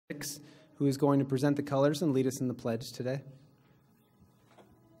who is going to present the colors and lead us in the pledge today.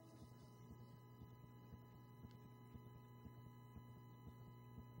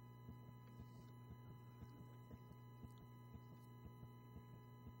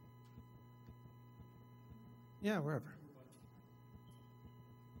 Yeah, wherever.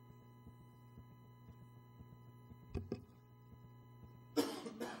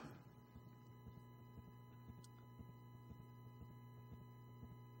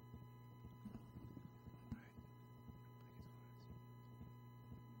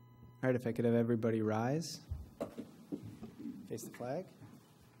 All right, if I could have everybody rise, face the flag.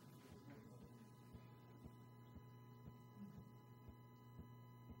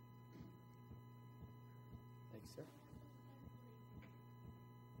 Thanks, sir.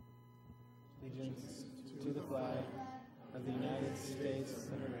 Allegiance to the flag of the United States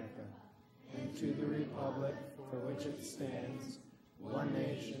of America and to the republic for which it stands, one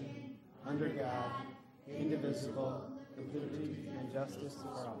nation, under God, indivisible, with liberty and justice for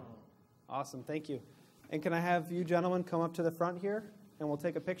all. Awesome, thank you. And can I have you gentlemen come up to the front here and we'll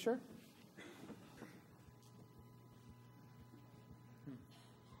take a picture?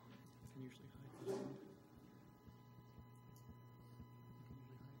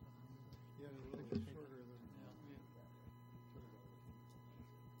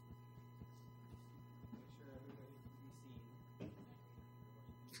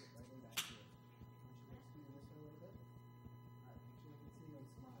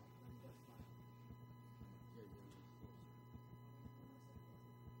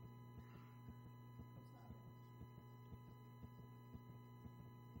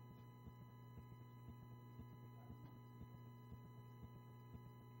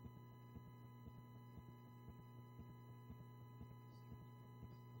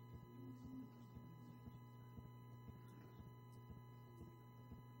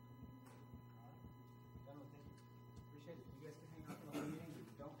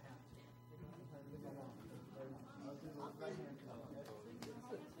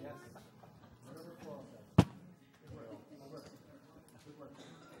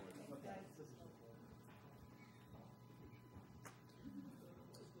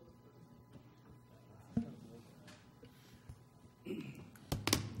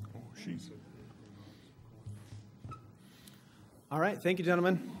 All right, thank you,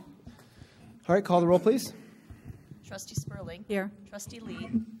 gentlemen. All right, call the roll, please. Trustee Sperling. Here. Trustee Lee.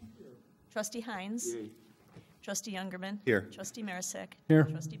 Trustee Hines. Here. Trustee Youngerman. Here. Trustee Marasek. Here.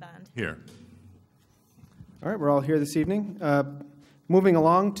 Trustee Bond. Here. All right, we're all here this evening. Moving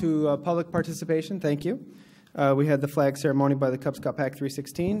along to public participation, thank you. We had the flag ceremony by the Cub Scout Pack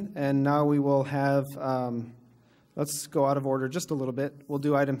 316, and now we will have, let's go out of order just a little bit. We'll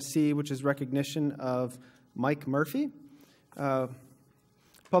do item C, which is recognition of Mike Murphy.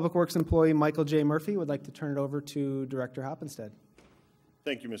 Public Works employee Michael J. Murphy would like to turn it over to Director Hoppenstead.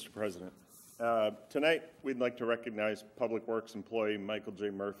 Thank you, Mr. President. Tonight, we'd like to recognize Public Works employee Michael J.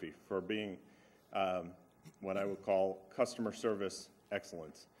 Murphy for being what I would call customer service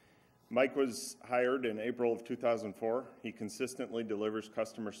excellence. Mike was hired in April of 2004. He consistently delivers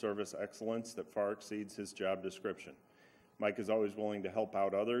customer service excellence that far exceeds his job description. Mike is always willing to help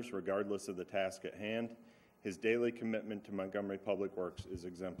out others regardless of the task at hand. His daily commitment to Montgomery Public Works is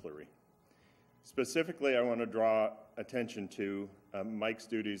exemplary. Specifically, I want to draw attention to Mike's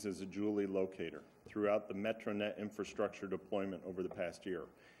duties as a Julie locator throughout the MetroNet infrastructure deployment over the past year.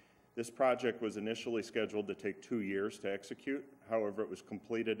 This project was initially scheduled to take 2 years to execute. However, it was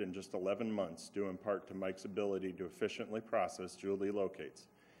completed in just 11 months, due in part to Mike's ability to efficiently process Julie locates,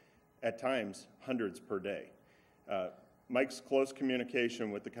 at times hundreds per day. Mike's close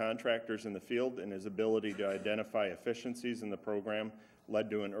communication with the contractors in the field and his ability to identify efficiencies in the program led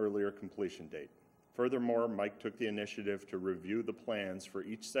to an earlier completion date. Furthermore, Mike took the initiative to review the plans for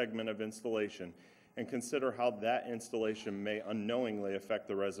each segment of installation and consider how that installation may unknowingly affect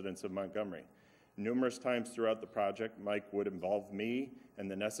the residents of Montgomery. Numerous times throughout the project, Mike would involve me and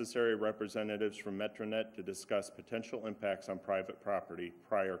the necessary representatives from MetroNet to discuss potential impacts on private property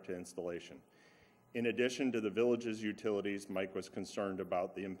prior to installation. In addition to the village's utilities, Mike was concerned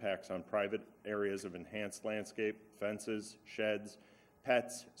about the impacts on private areas of enhanced landscape, fences, sheds,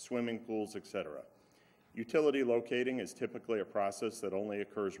 pets, swimming pools, etc. Utility locating is typically a process that only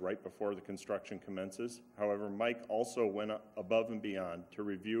occurs right before the construction commences. However, Mike also went above and beyond to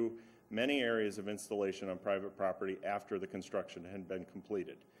review many areas of installation on private property after the construction had been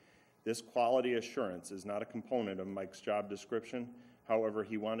completed. This quality assurance is not a component of Mike's job description. However,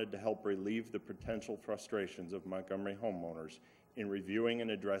 he wanted to help relieve the potential frustrations of Montgomery homeowners in reviewing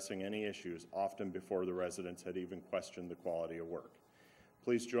and addressing any issues, often before the residents had even questioned the quality of work.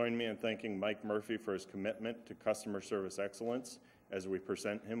 Please join me in thanking Mike Murphy for his commitment to customer service excellence as we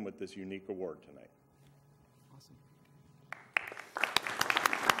present him with this unique award tonight. Awesome.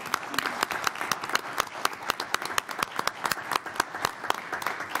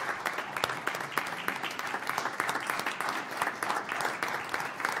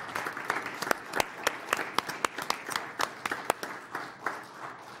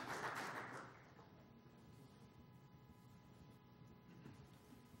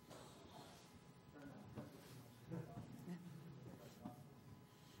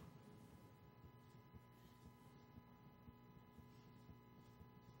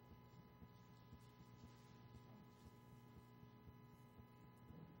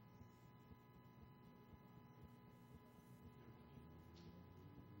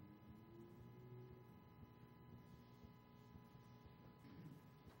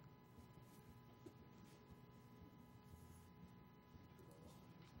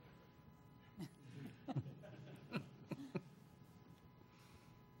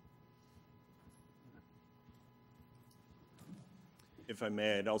 If I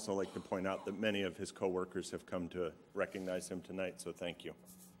may, I'd also like to point out that many of his coworkers have come to recognize him tonight, so thank you.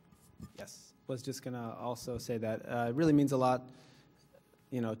 Yes, was just going to also say that it really means a lot,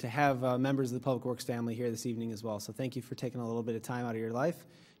 to have members of the Public Works family here this evening as well. So thank you for taking a little bit of time out of your life.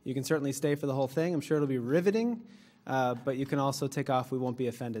 You can certainly stay for the whole thing. I'm sure it'll be riveting, but you can also take off. We won't be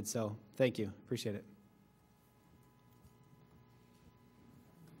offended. So thank you. Appreciate it.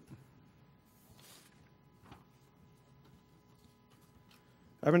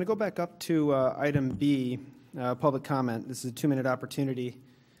 I'm going to go back up to item B, public comment. This is a 2-minute opportunity.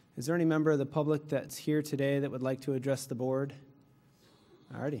 Is there any member of the public that's here today that would like to address the board?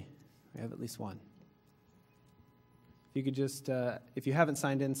 Alrighty, we have at least one. If you could just, if you haven't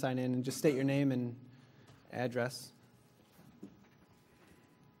signed in, sign in and just state your name and address.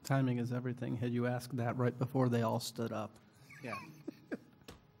 Timing is everything. Had you asked that right before they all stood up? Yeah.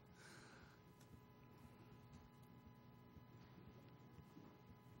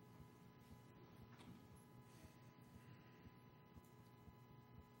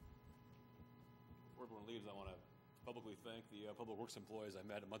 Before everyone leaves, I want to publicly thank the Public Works employees I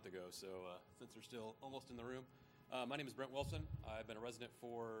met a month ago. So since they're still almost in the room, my name is Brent Wilson. I've been a resident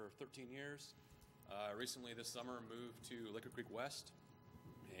for 13 years. Recently this summer moved to Liquor Creek West,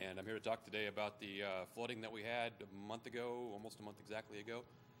 and I'm here to talk today about the flooding that we had a month ago, almost a month exactly ago.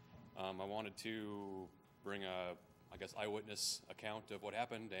 I wanted to bring a, eyewitness account of what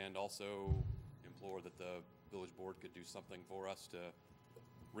happened, and also implore that the village board could do something for us to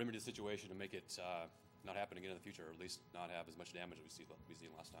remedy the situation and make it not happen again in the future, or at least not have as much damage as we seen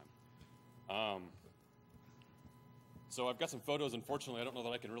last time. So I've got some photos. Unfortunately, I don't know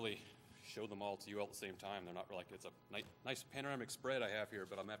that I can really show them all to you all at the same time. They're not really, it's a nice panoramic spread I have here,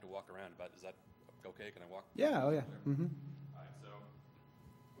 but I'm gonna have to walk around. But is that okay? Can I walk? Yeah, oh yeah. Mm-hmm. All right, so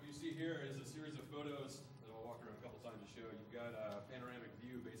what you see here is a series of photos that I'll walk around a couple times to show. You've got a panoramic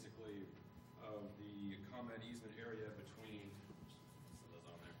view, basically, of the combat easement area between,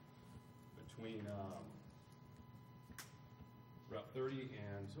 between Route 30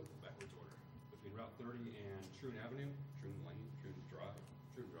 and, backwards order, between Route 30 and Troon Avenue, Troon Lane, Troon Drive.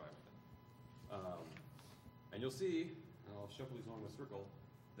 And you'll see, and I'll shuffle these along the circle,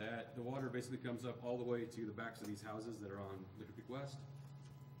 that the water basically comes up all the way to the backs of these houses that are on Liquor Creek West.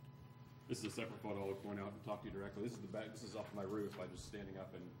 This is a separate photo I'll point out and talk to you directly. This is the back. This is off my roof. I'm just standing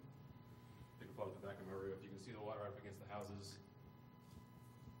up and take a photo of the back of my roof. You can see the water up against the houses.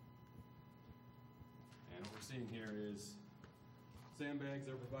 And what we're seeing here is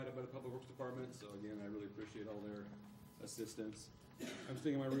sandbags that are provided by the Public Works Department. So again, I really appreciate all their assistance. I'm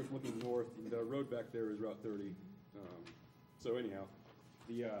sitting on my roof looking north, and the road back there is Route 30. So anyhow,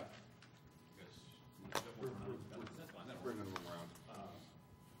 the bringing them around.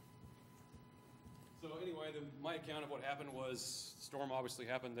 So anyway, my account of what happened was, storm obviously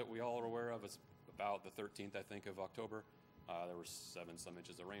happened that we all are aware of. It's about the 13th, I think, of October. There were some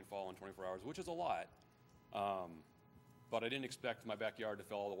inches of rainfall in 24 hours, which is a lot. But I didn't expect my backyard to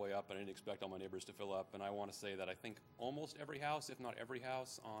fill all the way up, and I didn't expect all my neighbors to fill up. And I want to say that I think almost every house, if not every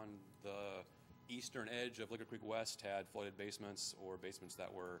house, on the eastern edge of Liquor Creek West had flooded basements, or basements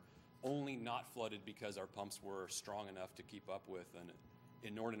that were only not flooded because our pumps were strong enough to keep up with an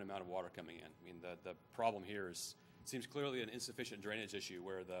inordinate amount of water coming in. I mean, the problem here seems clearly an insufficient drainage issue,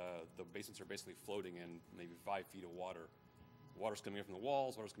 where the basements are basically floating in maybe 5 feet of water. Water's coming in from the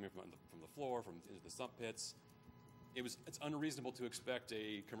walls, water's coming in from the floor, into the sump pits. It's unreasonable to expect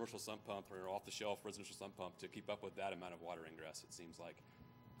a commercial sump pump or off-the-shelf residential sump pump to keep up with that amount of water ingress. It seems like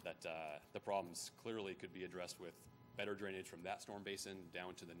that the problems clearly could be addressed with better drainage from that storm basin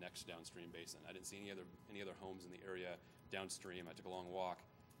down to the next downstream basin. I didn't see any other homes in the area downstream. I took a long walk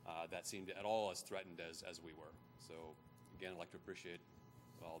that seemed at all as threatened as we were. So again, I'd like to appreciate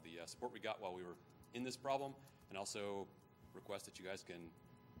all the support we got while we were in this problem, and also request that you guys can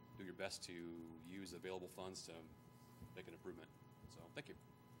do your best to use available funds to make an improvement. So thank you.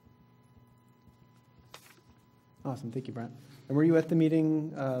 Awesome. Thank you, Brent. And were you at the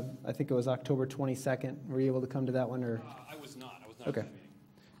meeting? I think it was October 22nd. Were you able to come to that one? Or I was not. Okay. At that meeting.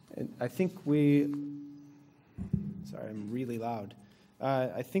 And I think sorry, I'm really loud.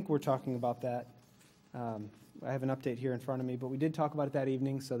 I think we're talking about that. I have an update here in front of me, but we did talk about it that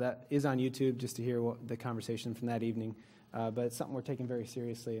evening, so that is on YouTube just to hear the conversation from that evening. But it's something we're taking very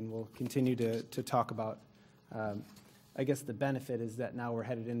seriously, and we'll continue to talk about. I guess the benefit is that now we're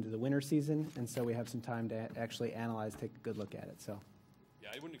headed into the winter season, and so we have some time to actually analyze, take a good look at it. So, yeah,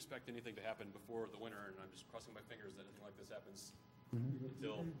 I wouldn't expect anything to happen before the winter, and I'm just crossing my fingers that anything like this happens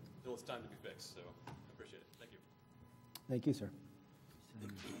until it's time to be fixed. So I appreciate it. Thank you. Thank you, sir.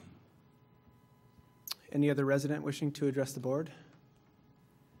 Any other resident wishing to address the board?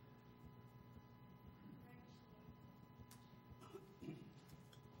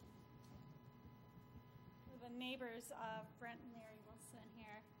 The neighbors of Brent and Mary Wilson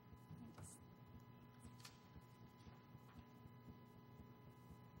here.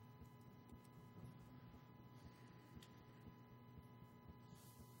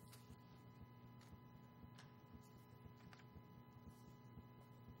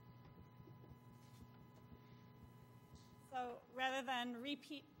 So rather than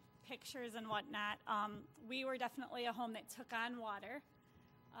repeat pictures and whatnot, we were definitely a home that took on water.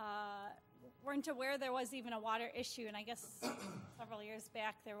 Weren't aware there was even a water issue, and I guess several years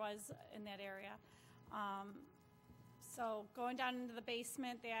back there was in that area. So going down into the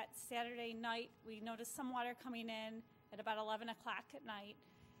basement that Saturday night, we noticed some water coming in at about 11 o'clock at night,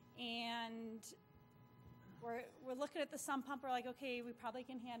 and we're looking at the sump pump. We're like, okay, we probably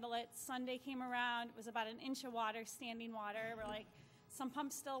can handle it. Sunday came around. It was about an inch of water, standing water. We're like, sump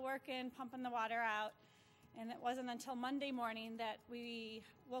pump's still working, pumping the water out. And it wasn't until Monday morning that we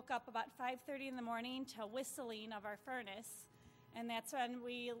woke up about 5:30 in the morning to whistling of our furnace. And that's when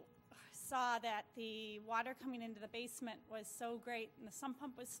we saw that the water coming into the basement was so great, and the sump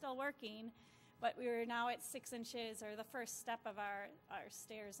pump was still working, but we were now at 6 inches, or the first step of our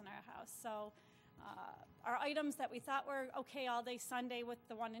stairs in our house. So our items that we thought were okay all day Sunday with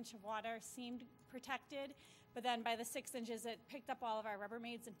the 1 inch of water seemed protected, but then by the 6 inches, it picked up all of our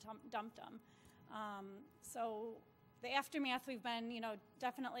Rubbermaids and dumped them. So the aftermath, we've been,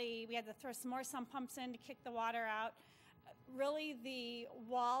 definitely, we had to throw some more sump pumps in to kick the water out. Really, the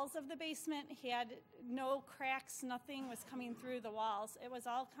walls of the basement had no cracks, nothing was coming through the walls. It was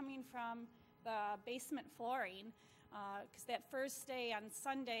all coming from the basement flooring, because that first day on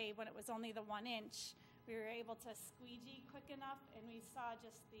Sunday, when it was only the 1 inch, we were able to squeegee quick enough, and we saw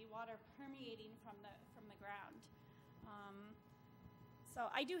just the water permeating from the ground. So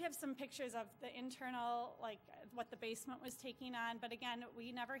I do have some pictures of the internal, like what the basement was taking on, but again,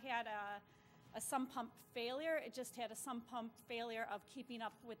 we never had a sump pump failure. It just had a sump pump failure of keeping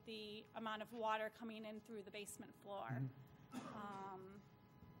up with the amount of water coming in through the basement floor.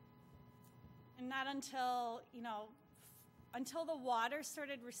 And not until, until the water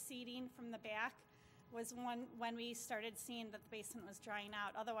started receding from the back was when we started seeing that the basement was drying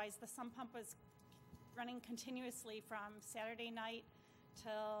out. Otherwise, the sump pump was running continuously from Saturday night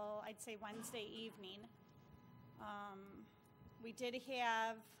till, I'd say, Wednesday evening. We did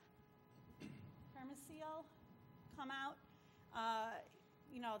have Permaseal come out.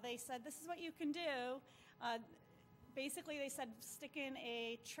 They said, this is what you can do. Basically, they said stick in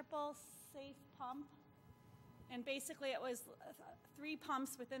a triple safe pump. And basically, it was 3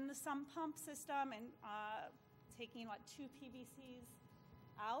 pumps within the sump pump system and taking, 2 PVCs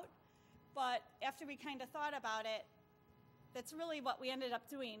out. But after we kind of thought about it, that's really what we ended up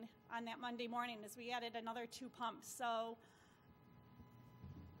doing on that Monday morning, is we added another 2 pumps. So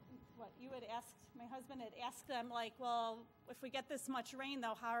my husband had asked them, well, if we get this much rain,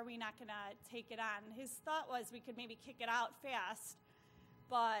 though, how are we not going to take it on? His thought was we could maybe kick it out fast,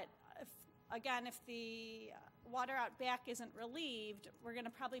 but if the water out back isn't relieved, we're going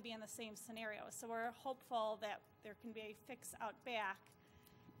to probably be in the same scenario. So we're hopeful that there can be a fix out back,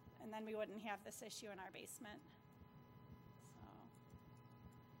 and then we wouldn't have this issue in our basement.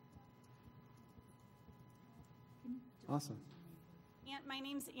 Awesome. My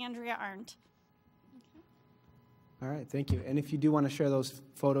name's Andrea Arndt. All right, thank you. And if you do want to share those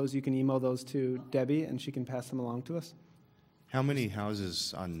photos, you can email those to Debbie, and she can pass them along to us. How many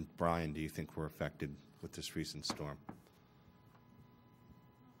houses on Bryan do you think were affected with this recent storm?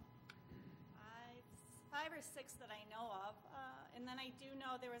 Five or six that I know of. And then I do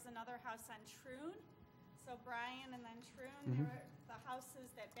know there was another house on Troon. So Bryan and then Troon, there were the houses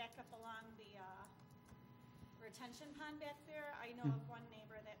that back up along the retention pond back there. I know of one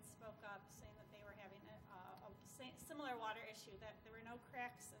neighbor that spoke up saying that they were having a similar water issue, that there were no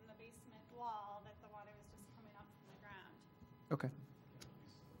cracks in the basement wall, that the water was just coming up from the ground. Okay.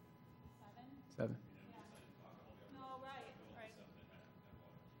 7. No, right.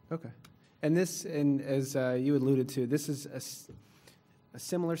 Okay. And this, and as you alluded to, this is a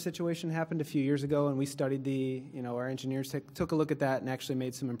similar situation happened a few years ago, and we studied our engineers took a look at that and actually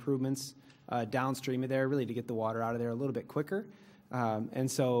made some improvements downstream of there, really to get the water out of there a little bit quicker. And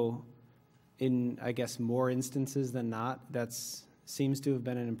so in, I guess, more instances than not, seems to have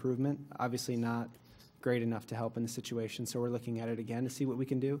been an improvement. Obviously not great enough to help in the situation, so we're looking at it again to see what we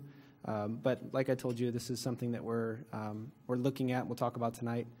can do. But like I told you, this is something that we're looking at, we'll talk about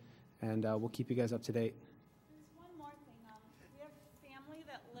tonight, and we'll keep you guys up to date. There's one more thing. We have family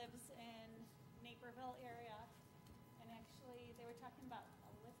that lives in Naperville area, and actually they were talking about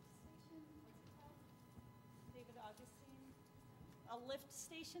a lift station. What's it called? David Augustine. A lift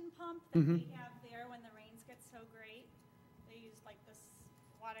station pump that they have there when the rains get so great. They use like this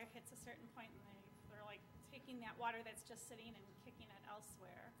water hits a certain point, and they're like taking that water that's just sitting and kicking it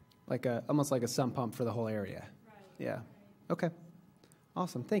elsewhere. Like almost like a sump pump for the whole area. Right. Yeah. Okay.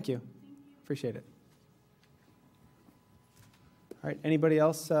 Awesome. Thank you. Appreciate it. All right. Anybody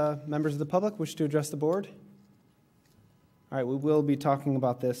else, members of the public, wish to address the board? All right. We will be talking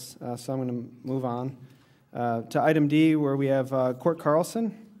about this, so I'm going to move on to item D, where we have Court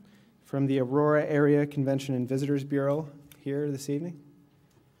Carlson from the Aurora Area Convention and Visitors Bureau here this evening.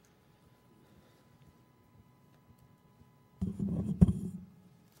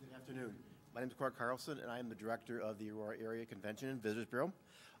 Good afternoon. My name is Court Carlson, and I am the director of the Aurora Area Convention and Visitors Bureau.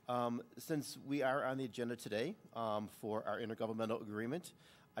 Since we are on the agenda today for our intergovernmental agreement,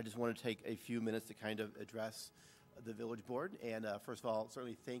 I just want to take a few minutes to kind of address the Village Board. And first of all,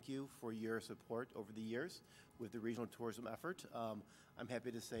 certainly thank you for your support over the years with the regional tourism effort. I'm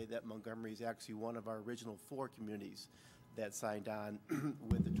happy to say that Montgomery is actually one of our original 4 communities that signed on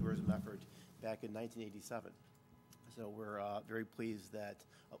with the tourism effort back in 1987. So we're very pleased that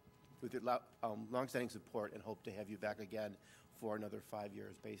with your longstanding support, and hope to have you back again for another 5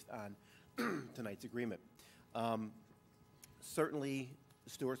 years based on tonight's agreement. Certainly,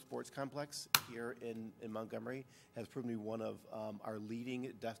 Stewart Sports Complex here in Montgomery has proven to be one of our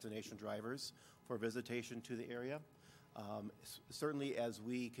leading destination drivers for visitation to the area. Certainly, as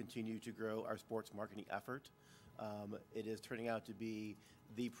we continue to grow our sports marketing effort, it is turning out to be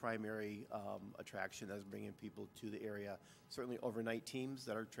the primary attraction that's bringing people to the area. Certainly overnight teams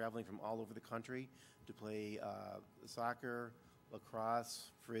that are traveling from all over the country to play soccer,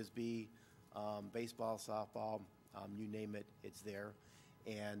 lacrosse, frisbee, baseball, softball, you name it, it's there.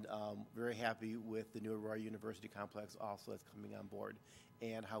 And very happy with the new Aurora University complex also that's coming on board,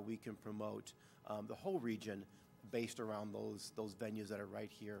 and how we can promote the whole region based around those venues that are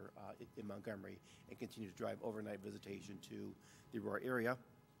right here in Montgomery, and continue to drive overnight visitation to the Aurora area.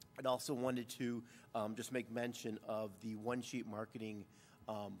 I'd also wanted to just make mention of the one-sheet marketing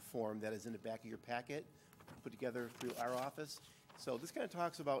form that is in the back of your packet, put together through our office. So this kind of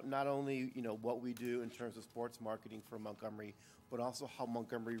talks about not only what we do in terms of sports marketing for Montgomery, but also how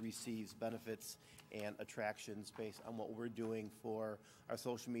Montgomery receives benefits and attractions based on what we're doing for our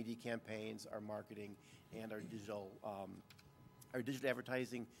social media campaigns, our marketing, and our digital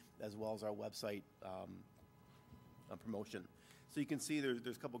advertising, as well as our website promotion. So you can see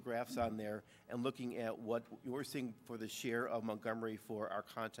there's a couple graphs on there, and looking at what we're seeing for the share of Montgomery for our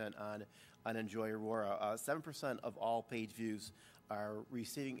content on Enjoy Aurora. 7% of all page views are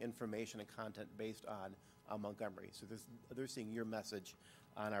receiving information and content based on Montgomery. So they're seeing your message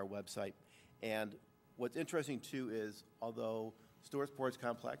on our website. And what's interesting too is, although Stewart Sports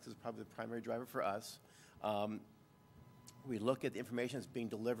Complex is probably the primary driver for us, we look at the information that's being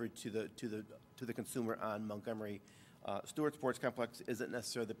delivered to the consumer on Montgomery. Stewart Sports Complex isn't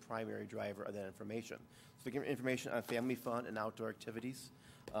necessarily the primary driver of that information. So we give information on family fun and outdoor activities,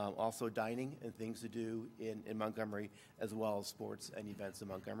 also dining and things to do in Montgomery, as well as sports and events in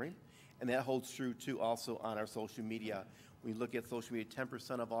Montgomery. And that holds true too also on our social media. When we look at social media,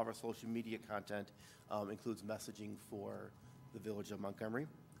 10% of all of our social media content includes messaging for the Village of Montgomery.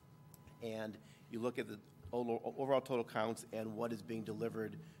 And you look at the overall total counts, and what is being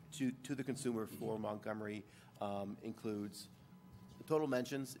delivered to the consumer for Montgomery includes the total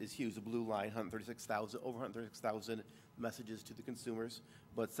mentions is huge. The blue line, over 136,000 messages to the consumers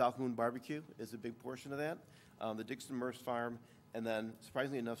but South Moon Barbecue is a big portion of that. The Dixon Merce Farm, and then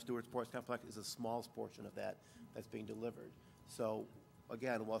surprisingly enough, Stewart Sports Complex is a small portion of that that's being delivered. So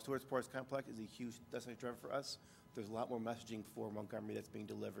again, while Stewart Sports Complex is a huge destination driver for us, there's a lot more messaging for Montgomery that's being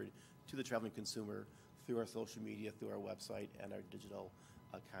delivered to the traveling consumer through our social media, through our website, and our digital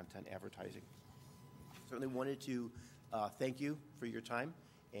content advertising. Certainly wanted to thank you for your time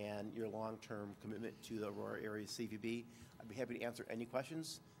and your long-term commitment to the Aurora area CVB. I'd be happy to answer any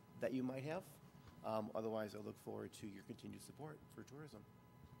questions that you might have. Otherwise, I look forward to your continued support for tourism.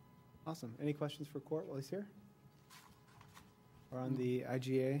 Awesome. Any questions for Court while he's here? Or on the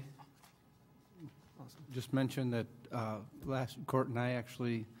IGA? Awesome. Just mention that Court and I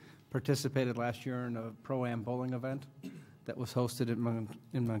actually participated last year in a Pro-Am bowling event that was hosted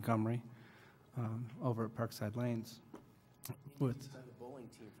in Montgomery over at Parkside Lanes. With a bowling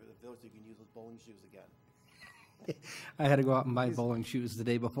team for the village, you can use those bowling shoes again. I had to go out and buy bowling shoes the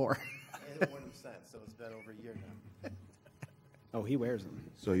day before. I haven't worn them since, so it's been over a year now. Oh, he wears them.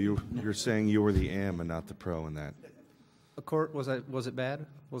 So you're saying you were the am and not the pro in that? Court, was it bad?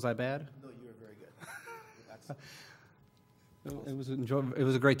 Was I bad? No, you were very good. Excellent. It was enjoyable. It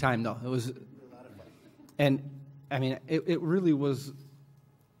was a great time, though. It was, and I mean, it really was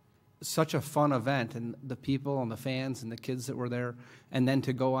such a fun event, and the people and the fans and the kids that were there, and then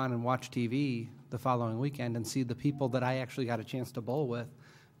to go on and watch TV the following weekend and see the people that I actually got a chance to bowl with,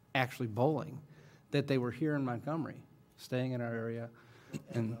 actually bowling, that they were here in Montgomery, staying in our area,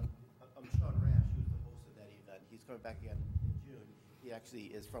 and. I'm Sean Rash, who's the host of that event. He's coming back again in June. He actually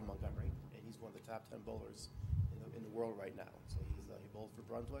is from Montgomery, and he's one of the top 10 bowlers in the world right now. So he bowls for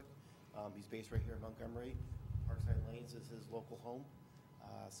Brunswick. He's based right here in Montgomery. Parkside Lanes is his local home.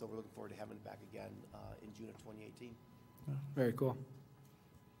 So we're looking forward to having him back again in June of 2018. Very cool.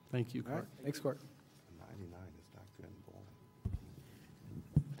 Thank you, All right. Court. Thanks, Court. 99 is not good in bowling.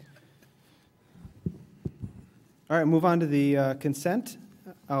 All right, move on to the consent.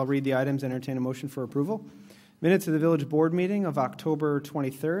 I'll read the items and entertain a motion for approval. Minutes of the village board meeting of October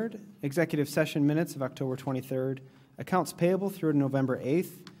 23rd, executive session minutes of October 23rd, accounts payable through November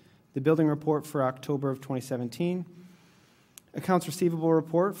 8th, the building report for October of 2017, accounts receivable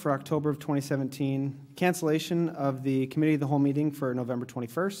report for October of 2017, cancellation of the committee of the whole meeting for November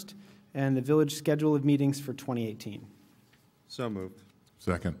 21st, and the village schedule of meetings for 2018. So moved.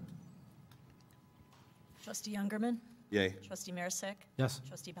 Second. Trustee Youngerman. Yay. Trustee Marisak. Yes.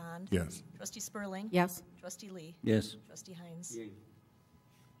 Trustee Bond. Yes. Trustee Spurling. Yes. Trustee Lee. Yes. Trustee Hines.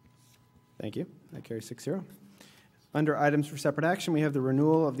 Thank you. That carries 6-0. Under items for separate action, we have the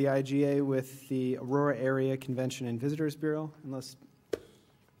renewal of the IGA with the Aurora Area Convention and Visitors Bureau. Unless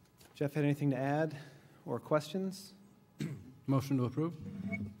Jeff had anything to add or questions? Motion to approve?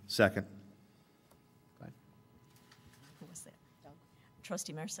 Second. Go ahead. Who was that?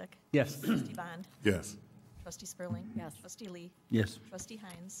 Trustee Marisak. Yes. Trustee Bond. Yes. Trustee Spurling. Yes. Trustee Lee. Yes. Trustee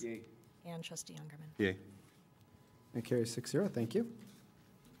Hines. And Trustee Youngerman. Yay. That carries 6-0. Thank you.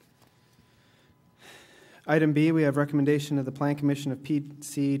 Item B, we have recommendation of the Plan Commission of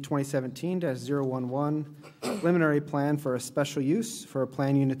PC 2017-011, preliminary plan for a special use for a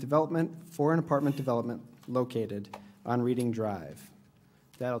plan unit development for an apartment development located on Reading Drive.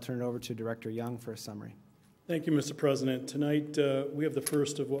 With that, I'll turn it over to Director Young for a summary. Thank you, Mr. President. Tonight, we have the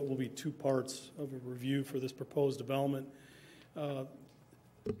first of what will be two parts of a review for this proposed development.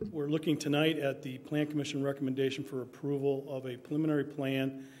 We're looking tonight at the Plan Commission recommendation for approval of a preliminary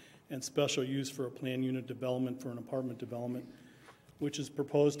plan and special use for a plan unit development for an apartment development, which is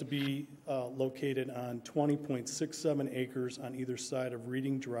proposed to be located on 20.67 acres on either side of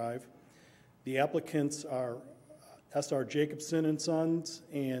Reading Drive. The applicants are S.R. Jacobson and Sons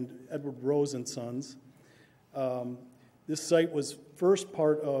and Edward Rose and Sons. This site was first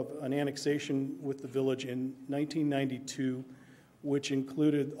part of an annexation with the village in 1992, which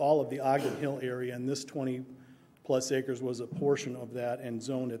included all of the Ogden Hill area, and this 20-plus acres was a portion of that and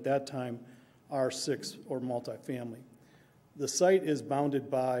zoned at that time R6 or multifamily. The site is bounded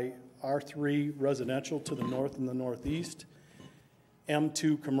by R3 residential to the north and the northeast,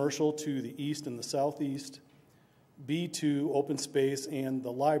 M2 commercial to the east and the southeast, B2 open space and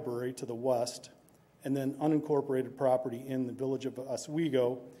the library to the west, and then unincorporated property in the village of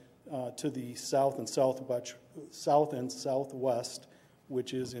Oswego to the south and southwest,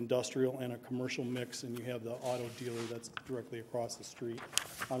 which is industrial and a commercial mix, and you have the auto dealer that's directly across the street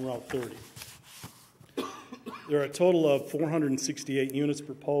on Route 30. There are a total of 468 units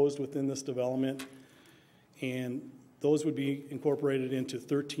proposed within this development, and those would be incorporated into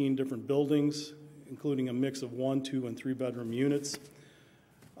 13 different buildings, including a mix of 1, 2, and 3 bedroom units.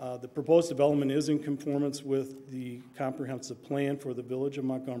 The proposed development is in conformance with the comprehensive plan for the Village of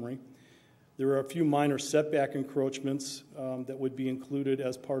Montgomery. There are a few minor setback encroachments that would be included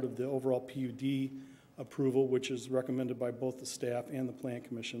as part of the overall PUD approval, which is recommended by both the staff and the Plan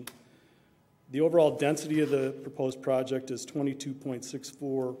Commission. The overall density of the proposed project is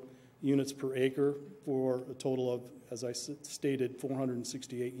 22.64 units per acre for a total of, as I stated,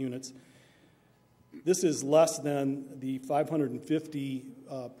 468 units. This is less than the 550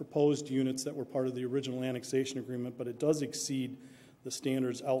 proposed units that were part of the original annexation agreement, but it does exceed the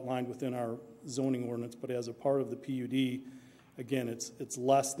standards outlined within our zoning ordinance. But as a part of the PUD, again, it's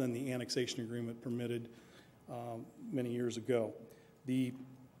less than the annexation agreement permitted many years ago. The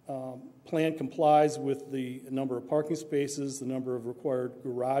plan complies with the number of parking spaces, the number of required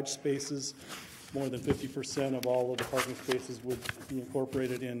garage spaces. More than 50% of all of the parking spaces would be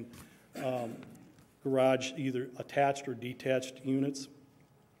incorporated in garage, either attached or detached units.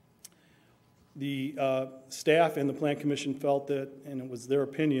 The staff and the Plan Commission felt that, and it was their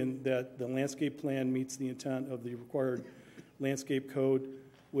opinion, that the landscape plan meets the intent of the required landscape code,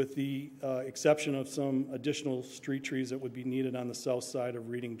 with the exception of some additional street trees that would be needed on the south side of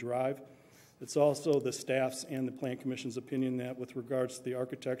Reading Drive. It's also the staff's and the Plan Commission's opinion that with regards to the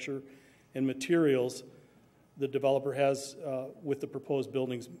architecture and materials, the developer has, with the proposed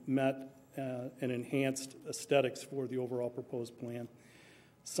buildings, met and enhanced aesthetics for the overall proposed plan.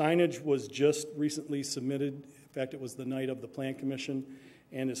 Signage was just recently submitted. In fact, it was the night of the Plan Commission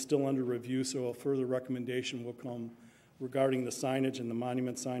and is still under review, so a further recommendation will come regarding the signage and the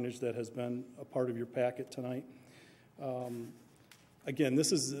monument signage that has been a part of your packet tonight. Again,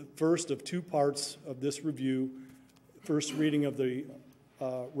 this is the first of two parts of this review. First reading of the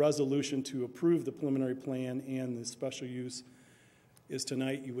resolution to approve the preliminary plan and the special use is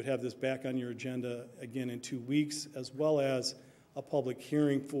tonight. You would have this back on your agenda again in 2 weeks, as well as a public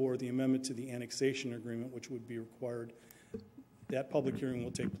hearing for the amendment to the annexation agreement, which would be required. That public hearing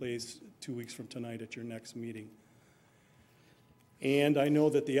will take place 2 weeks from tonight at your next meeting. And I know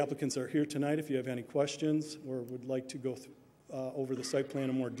that the applicants are here tonight. If you have any questions or would like to go over the site plan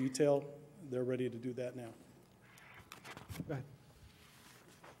in more detail, they're ready to do that now. Go ahead.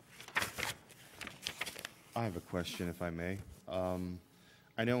 I have a question, if I may.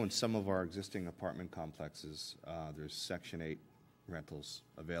 I know in some of our existing apartment complexes, there's Section 8 rentals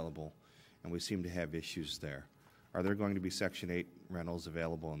available, and we seem to have issues there. Are there going to be Section 8 rentals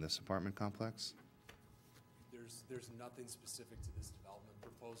available in this apartment complex? There's nothing specific to this development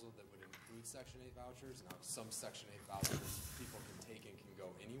proposal that would include Section 8 vouchers. Now, some Section 8 vouchers people can take and can go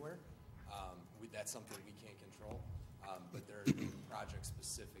anywhere. That's something we can't control, but there are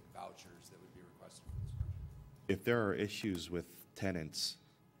project-specific vouchers that would be requested for this project. If there are issues with tenants,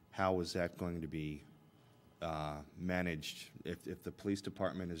 how is that going to be managed? If the police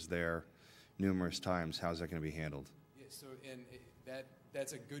department is there numerous times, how is that going to be handled? Yeah, so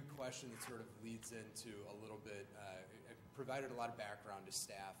that's a good question that sort of leads into a little bit. It provided a lot of background to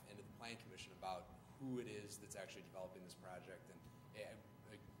staff and to the Plan Commission about who it is that's actually developing this project. And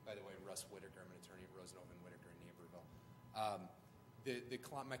by the way, Russ Whitaker, I'm an attorney at Rosenhoven Whitaker in Naperville.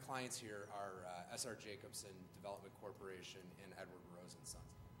 My clients here are S.R. Jacobson Development Corporation and Edward Rose and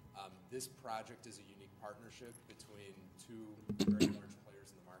Sons. This project is a unique partnership between two very large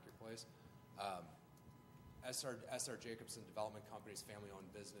players in the marketplace. S.R. Jacobson Development Company's family-owned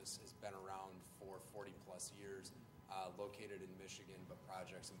business has been around for 40-plus years, located in Michigan, but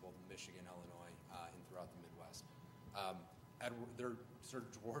projects in both Michigan, Illinois, and throughout the Midwest. They're sort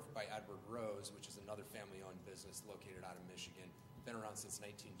of dwarfed by Edward Rose, which is another family-owned business located out of Michigan, been around since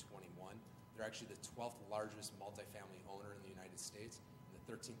 1921. They're actually the 12th largest multifamily owner in the United States and the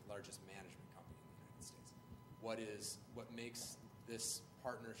 13th largest management company in the United States. What makes this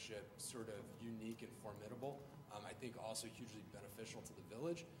partnership sort of unique and formidable, I think also hugely beneficial to the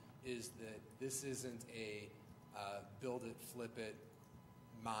village, is that this isn't a build it, flip it,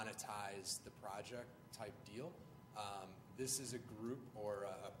 monetize the project type deal. This is a group or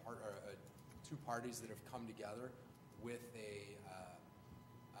two parties that have come together with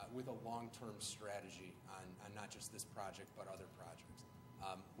a long-term strategy on not just this project but other projects.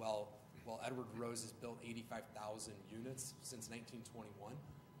 While Edward Rose has built 85,000 units since 1921,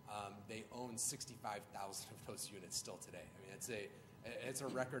 they own 65,000 of those units still today. I mean, it's a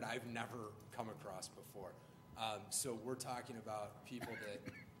record I've never come across before. So we're talking about people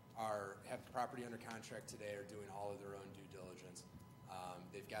that have property under contract today, are doing all of their own due diligence.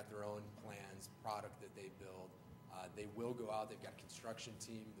 They've got their own plans, product that they build. They will go out. They've got a construction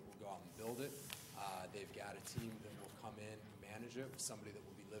team that will go out and build it. They've got a team that will come in and manage it with somebody that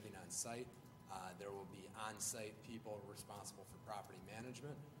will be living on site. There will be on-site people responsible for property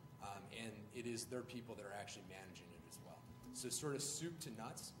management, and it is their people that are actually managing it as well. So sort of soup to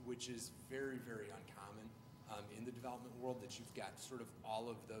nuts, which is very, very uncommon in the development world, that you've got sort of all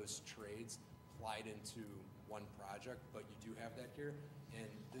of those trades applied into one project, but you do have that here. And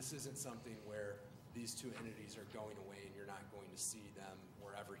this isn't something where these two entities are going away and you're not going to see them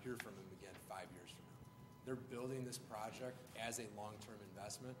or ever hear from them again 5 years from now. They're building this project as a long-term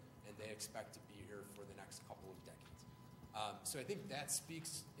investment, and they expect to be here for the next couple of decades. So I think that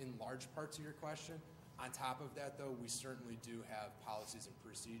speaks in large part to your question. On top of that, though, we certainly do have policies and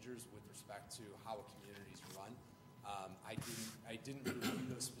procedures with respect to how a community is run. I didn't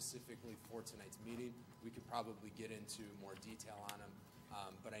review those specifically for tonight's meeting. We could probably get into more detail on them,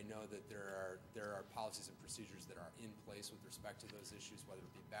 but I know that there are policies and procedures that are in place with respect to those issues, whether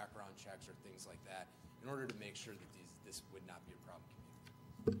it be background checks or things like that, in order to make sure that this would not be a problem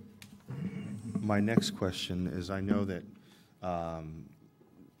community. My next question is, I know that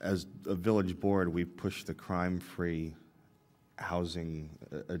as a village board, we push the crime-free housing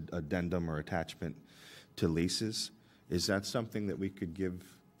addendum or attachment to leases. Is that something that we could give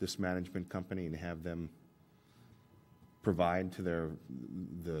this management company and have them provide to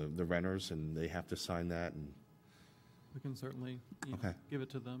the renters, and they have to sign that? And we can certainly give it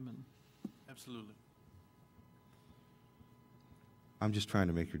to them. And absolutely. I'm just trying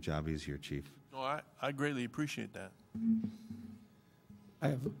to make your job easier, Chief. Oh, I greatly appreciate that. I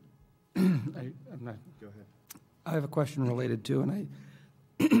have, I'm not. Go ahead. I have a question related to, and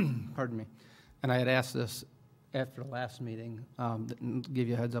pardon me, and I had asked this after the last meeting. Give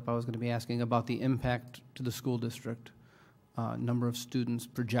you a heads up, I was going to be asking about the impact to the school district, number of students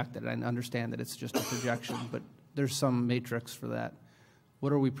projected. I understand that it's just a projection, but there's some matrix for that.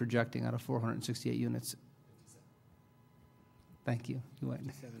 What are we projecting out of 468 units? Thank you. You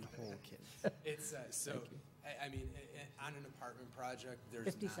went. 7 whole kids. It's I mean, on an apartment project, there's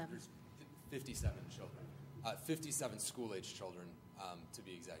 57. There's 57 children, 57 school-age children, to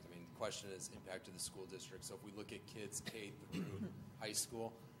be exact. I mean, the question is impact to the school district. So if we look at kids K through high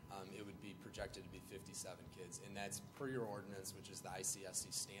school, it would be projected to be 57 kids, and that's per your ordinance, which is the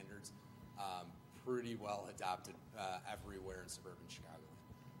ICSC standards, pretty well adopted everywhere in suburban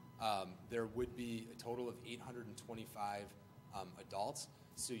Chicago. There would be a total of 825 adults.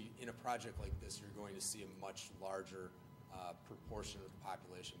 So in a project like this, you're going to see a much larger proportion of the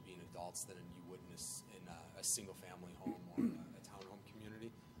population being adults than you would in a single-family home or a townhome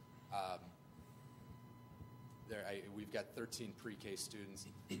community. We've got 13 pre-K students,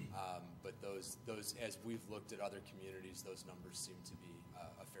 but those, as we've looked at other communities, those numbers seem to be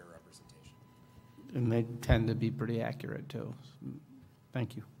a fair representation. And they tend to be pretty accurate, too.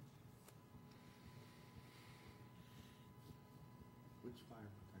 Thank you. Which fire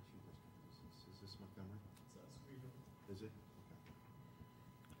protection district is this Montgomery? Is it?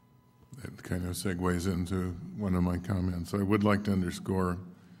 That kind of segues into one of my comments. I would like to underscore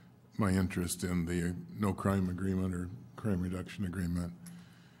my interest in the no crime agreement or crime reduction agreement.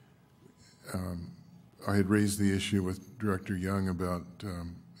 I had raised the issue with Director Young about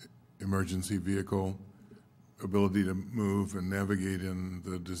emergency vehicle ability to move and navigate in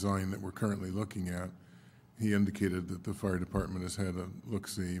the design that we're currently looking at. He indicated that the fire department has had a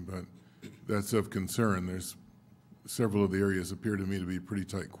look-see, but that's of concern. There's several of the areas appear to me to be pretty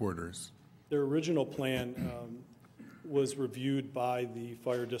tight quarters. Their original plan was reviewed by the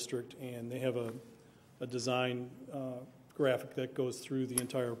fire district, and they have a design graphic that goes through the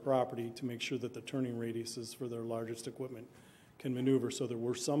entire property to make sure that the turning radiuses for their largest equipment can maneuver. So there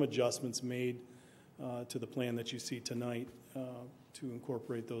were some adjustments made to the plan that you see tonight to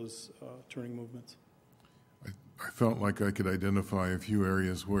incorporate those turning movements. I felt like I could identify a few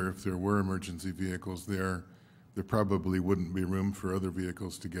areas where if there were emergency vehicles there probably wouldn't be room for other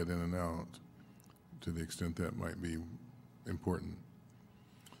vehicles to get in and out, to the extent that might be important.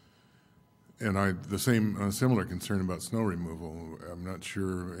 And the similar concern about snow removal. I'm not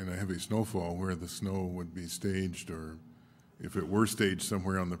sure in a heavy snowfall where the snow would be staged, or if it were staged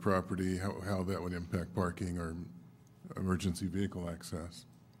somewhere on the property, how that would impact parking or emergency vehicle access.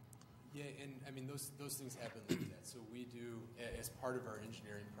 Yeah, and I mean, those things happen like that. So we do, as part of our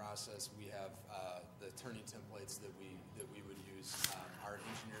engineering process, we have the turning templates that we would use. Our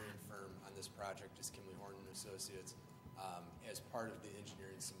engineering firm on this project is Kimley Horn and Associates. As part of the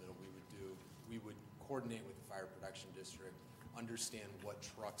engineering submittal, we would coordinate with the fire protection district, understand what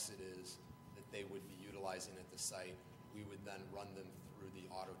trucks it is that they would be utilizing at the site. We would then run them through the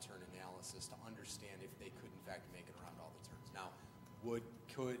auto turn analysis to understand if they could in fact make it around all the turns. Now,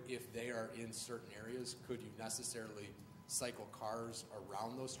 if they are in certain areas, could you necessarily cycle cars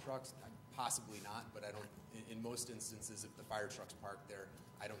around those trucks. Possibly not, but I don't, in most instances, if the fire truck's parked there,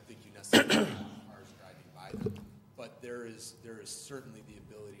 I don't think you necessarily have cars driving by them. But there is certainly the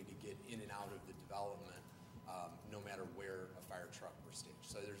ability to get in and out of the development, no matter where a fire truck were staged.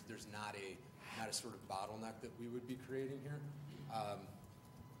 So there's not a sort of bottleneck that we would be creating here.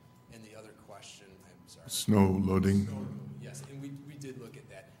 And the other question, I'm sorry. Snow loading. Yes, and we did look at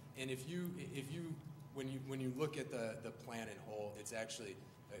that. And when you look at the plan in whole, it's actually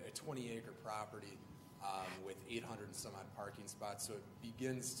a 20-acre property with 800 and some odd parking spots. So it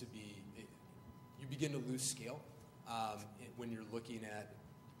begins to be, you begin to lose scale when you're looking at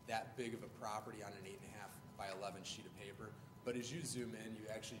that big of a property on an 8.5 by 11 sheet of paper. But as you zoom in, you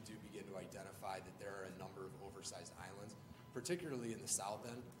actually do begin to identify that there are a number of oversized islands, particularly in the south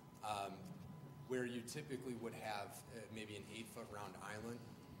end, where you typically would have maybe an 8-foot round island.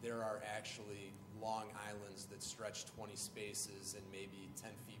 There are actually long islands that stretch 20 spaces and maybe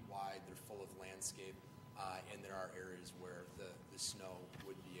 10 feet wide. They're full of landscape, and there are areas where the snow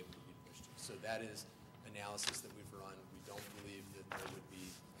would be able to be pushed to. So that is analysis that we've run. We don't believe that there would be,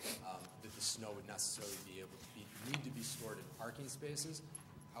 that the snow would necessarily need to be stored in parking spaces.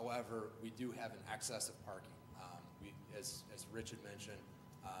 However, we do have an excess of parking. As Rich had mentioned,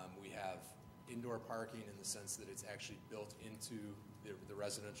 we have indoor parking in the sense that it's actually built into the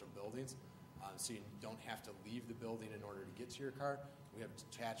residential buildings. So you don't have to leave the building in order to get to your car. We have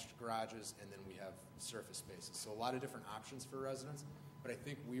detached garages, and then we have surface spaces. So a lot of different options for residents, but I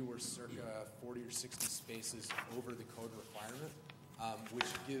think we were circa 40 or 60 spaces over the code requirement, which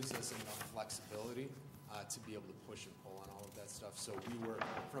gives us enough flexibility to be able to push and pull on all of that stuff. So we were,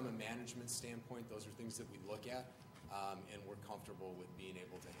 from a management standpoint, those are things that we look at, and we're comfortable with being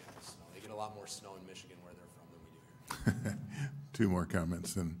able to handle snow. They get a lot more snow in Michigan where they're from than we do here. Two more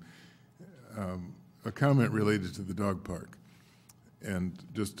comments then. A comment related to the dog park, and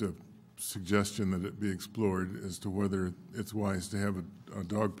just a suggestion that it be explored as to whether it's wise to have a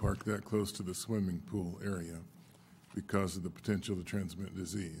dog park that close to the swimming pool area because of the potential to transmit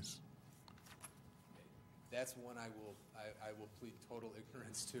disease. That's one I will plead total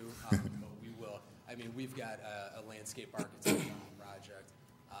ignorance to, but we will. I mean, we've got a landscape architect on the project,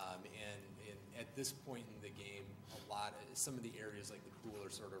 and at this point in the game, some of the areas like the pool are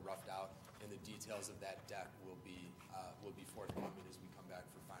sort of roughed out, and the details of that deck will be forthcoming as we come back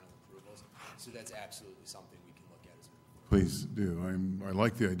for final approvals. So that's absolutely something we can look at as well. Please do. I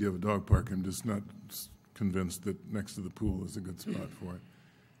like the idea of a dog park. I'm just not convinced that next to the pool is a good spot for it.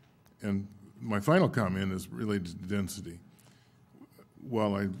 And my final comment is related to density.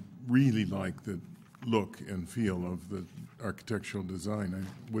 While I really like the look and feel of the architectural design,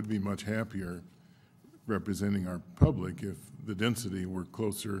 I would be much happier representing our public if the density were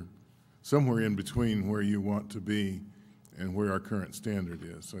closer, somewhere in between where you want to be and where our current standard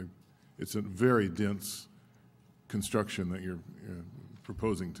is. So it's a very dense construction that you're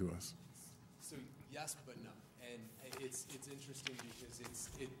proposing to us. So yes, but no. And it's interesting because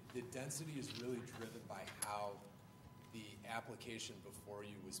the density is really driven by how the application before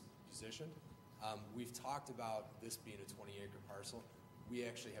you was positioned. We've talked about this being a 20-acre parcel. We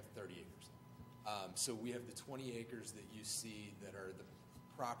actually have 30 acres. So we have the 20 acres that you see that are the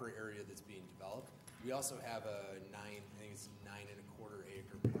proper area that's being developed. We also have a 9.25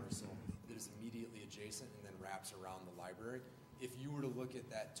 acre parcel that is immediately adjacent and then wraps around the library. If you were to look at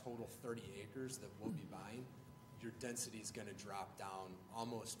that total 30 acres that we'll be buying, your density is going to drop down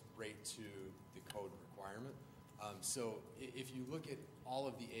almost right to the code requirement. So if you look at all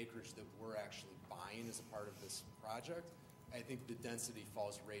of the acreage that we're actually buying as a part of this project, I think the density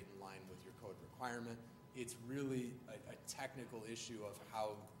falls right in line with your code requirement. It's really a technical issue of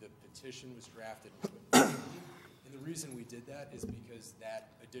how the petition was drafted. And the reason we did that is because that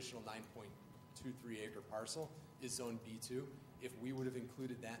additional 9.23 acre parcel is zone B2. If we would have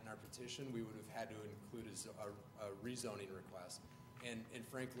included that in our petition, we would have had to include a rezoning request. And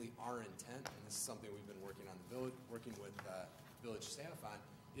frankly, our intent, and this is something we've been working with village staff on,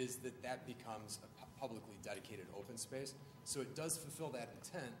 is that becomes a publicly dedicated open space. So it does fulfill that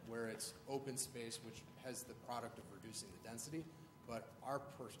intent where it's open space, which has the product of reducing the density. But our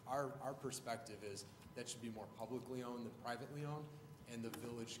perspective is that should be more publicly owned than privately owned, and the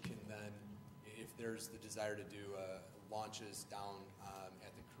village can then, if there's the desire to do launches down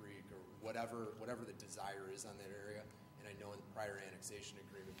at the creek or whatever the desire is on that area. And I know in the prior annexation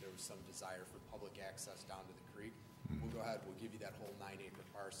agreement there was some desire for public access down to the creek. We'll go ahead, we'll give you that whole 9-acre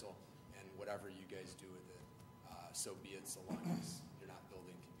parcel, and whatever you guys do with it, so be it, so long as you're not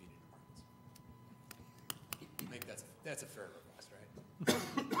building convenient apartments. I think that's a fair request, right?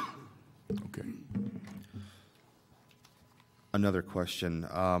 Okay. Another question.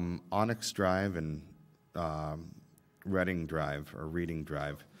 Onyx Drive and Reading Drive, or Reading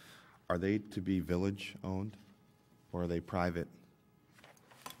Drive, are they to be village-owned, or are they private?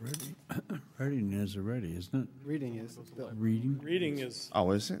 Reading is already, isn't it? Reading is. Reading? Reading is.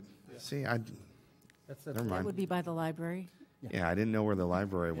 Oh, is it? See, never That mind. would be by the library. Yeah, I didn't know where the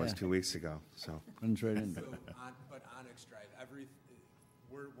library was 2 weeks ago, so. Runs right into it. But Onyx Drive,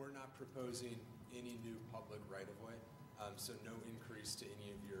 we're not proposing any new public right-of-way, so no increase to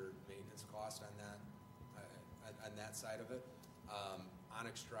any of your maintenance cost on that side of it.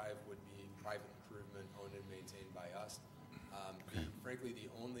 Onyx Drive would be private improvement owned and maintained by us. Frankly, the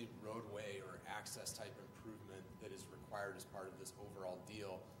only roadway or access type improvement that is required as part of this overall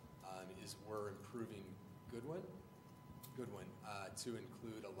deal is we're improving Goodwin to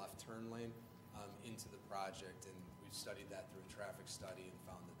include a left turn lane into the project, and we've studied that through a traffic study and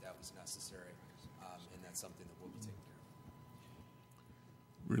found that was necessary, and that's something that we'll be taking care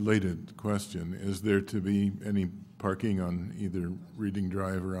of. Related question, is there to be any parking on either Reading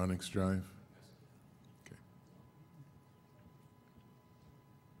Drive or Onyx Drive?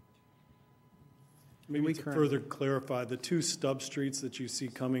 Maybe to further clarify, the two stub streets that you see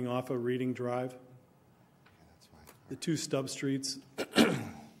coming off of Reading Drive, the two stub streets,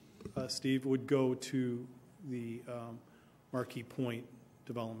 Steve, would go to the Marquee Point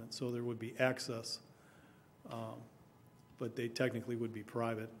development. So there would be access, but they technically would be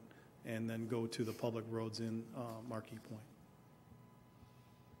private, and then go to the public roads in Marquee Point.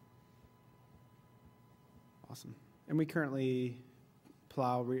 Awesome. And we currently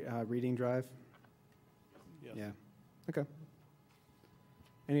plow Reading Drive? Yes. Yeah. Okay.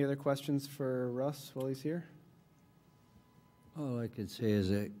 Any other questions for Russ while he's here? All I could say is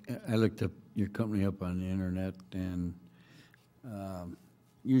that I looked up your company up on the internet and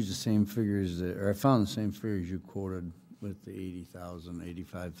used the same figures, or I found the same figures you quoted with the 80,000,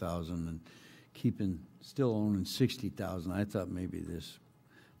 85,000, and still owning 60,000. I thought maybe this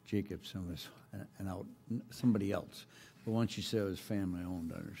Jacobson was somebody else. But once you said it was family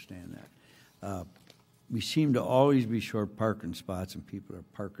owned, I understand that. We seem to always be short parking spots, and people are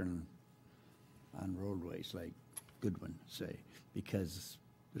parking on roadways like Goodwin, say, because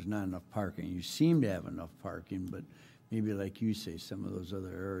there's not enough parking. You seem to have enough parking, but maybe like you say, some of those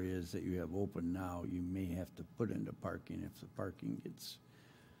other areas that you have open now, you may have to put into parking if the parking gets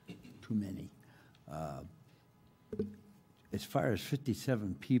too many. As far as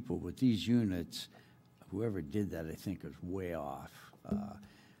 57 people with these units, whoever did that, I think, is way off.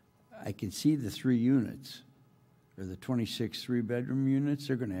 I can see the 3 units, or the 26 3-bedroom units,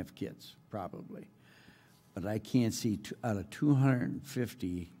 they're going to have kids, probably. But I can't see, out of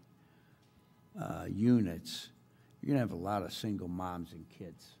 250 units, you're going to have a lot of single moms and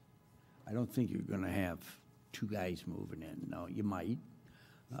kids. I don't think you're going to have 2 guys moving in. No, you might,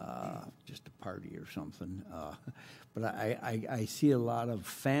 just a party or something. But I see a lot of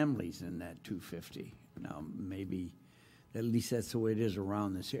families in that 250. Now, maybe, at least that's the way it is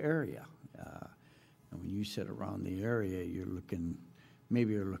around this area. And when you said around the area,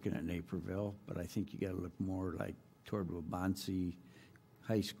 maybe you're looking at Naperville, but I think you got to look more like toward Waubonsee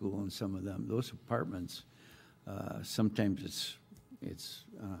High School and some of them. Those apartments, sometimes it's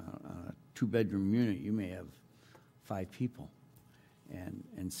a 2-bedroom unit. You may have 5 people,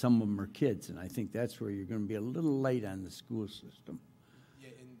 and some of them are kids. And I think that's where you're going to be a little light on the school system. Yeah,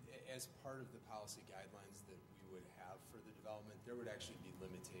 and as part of the policy guidelines that we would have for the development, there would actually be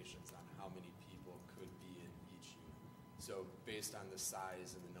limitations on how many people could be in each unit. So based on the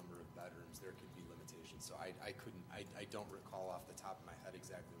size and the number of bedrooms, there could be limitations. So I don't recall off the top of my head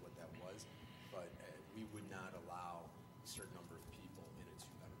exactly what that was, but we would not allow a certain number of people in a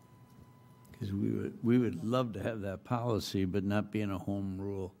 2-bedroom. Because we would love to have that policy, but not being a home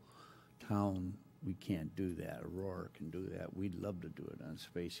rule town, we can't do that. Aurora can do that. We'd love to do it on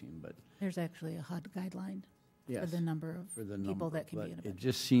spacing, but There's actually a HUD guideline for yes, the number of people that can but be in a it bedroom.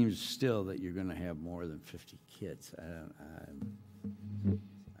 just seems still that you're going to have more than 50 kids. I don't know.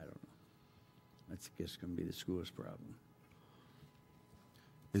 That's just going to be the school's problem.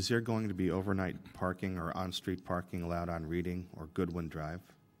 Is there going to be overnight parking or on-street parking allowed on Reading or Goodwin Drive?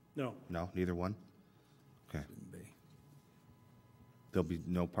 No. No, neither one? Okay. There'll be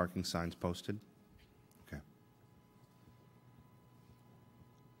no parking signs posted? Okay.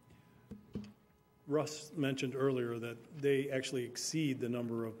 Russ mentioned earlier that they actually exceed the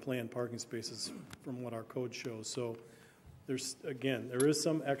number of planned parking spaces from what our code shows. So there is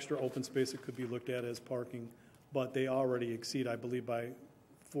some extra open space that could be looked at as parking, but they already exceed, I believe, by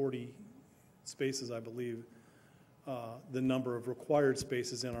 40 spaces, I believe, the number of required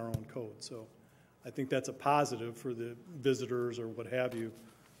spaces in our own code. So I think that's a positive for the visitors or what have you,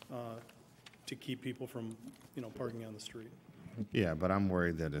 to keep people from, parking on the street. Yeah, but I'm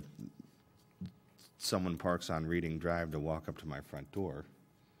worried that if someone parks on Reading Drive to walk up to my front door,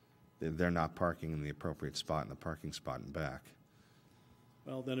 they're not parking in the appropriate spot in the parking spot and back.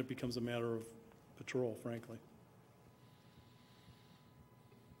 Well, then it becomes a matter of patrol, frankly.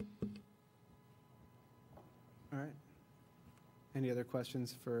 All right. Any other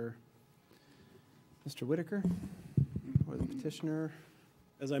questions for Mr. Whitaker or the petitioner?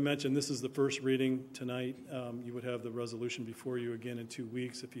 As I mentioned, this is the first reading tonight. You would have the resolution before you again in 2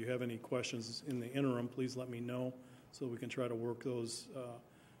 weeks. If you have any questions in the interim, please let me know so we can try to work those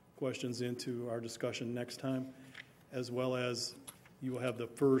questions into our discussion next time, as well as you will have the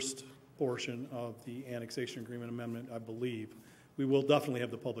first portion of the annexation agreement amendment, I believe. We will definitely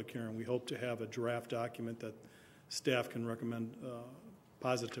have the public hearing. We hope to have a draft document that staff can recommend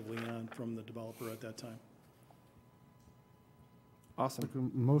positively on from the developer at that time.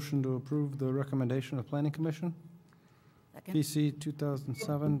 Awesome. Motion to approve the recommendation of Planning Commission? Second. PC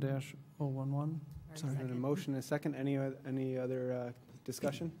 2007-011. Sorry. A motion and a second. Any other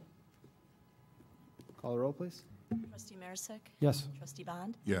discussion? Call the roll, please. Trustee Marisak? Yes. Trustee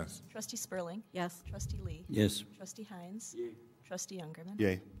Bond? Yes. Trustee Spurling? Yes. Trustee Lee? Yes. Trustee Hines? Trustee Youngerman?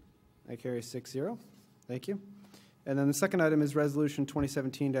 Yay. That carries 6-0. Thank you. And then the second item is Resolution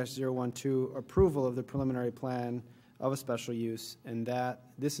 2017-012, approval of the preliminary plan of a special use. And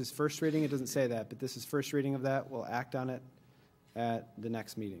this is first reading. It doesn't say that, but this is first reading of that. We'll act on it at the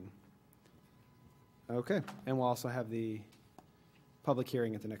next meeting. Okay. And we'll also have the public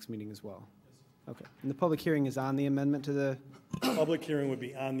hearing at the next meeting as well. Okay. And the public hearing is on the amendment to the... Public hearing would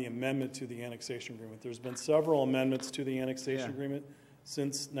be on the amendment to the annexation agreement. There's been several amendments to the annexation agreement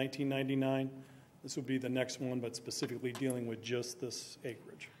since 1999. This would be the next one, but specifically dealing with just this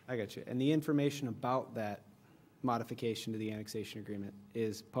acreage. I got you. And the information about that modification to the annexation agreement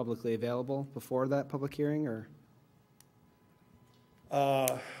is publicly available before that public hearing, or?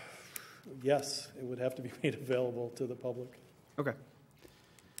 Yes, it would have to be made available to the public. Okay.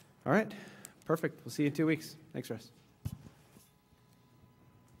 All right. Perfect. We'll see you in 2 weeks. Thanks, Russ.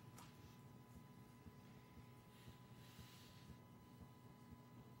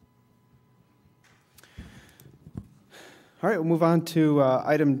 All right, we'll move on to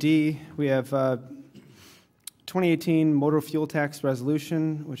item D. We have 2018 motor fuel tax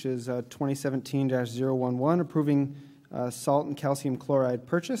resolution, which is 2017-011, approving salt and calcium chloride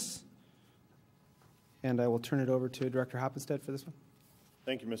purchase. And I will turn it over to Director Hoppenstedt for this one.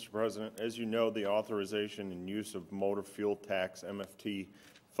 Thank you, Mr. President. As you know, the authorization and use of motor fuel tax MFT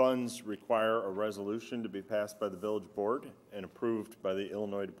funds require a resolution to be passed by the Village Board and approved by the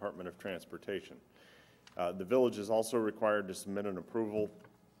Illinois Department of Transportation. The village is also required to submit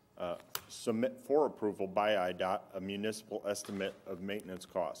for approval by IDOT a municipal estimate of maintenance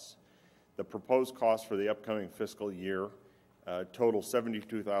costs. The proposed costs for the upcoming fiscal year total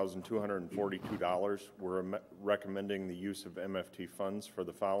 $72,242. We're recommending the use of MFT funds for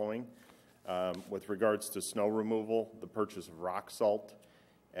the following. With regards to snow removal, the purchase of rock salt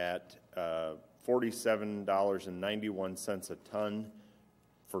at $47.91 a ton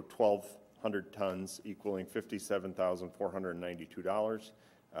for 1,200 tons, equaling $57,492.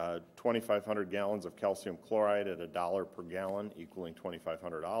 2,500 gallons of calcium chloride at $1 per gallon, equaling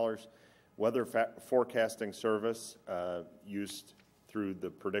 $2,500. Weather forecasting service used through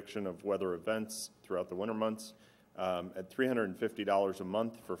the prediction of weather events throughout the winter months at $350 a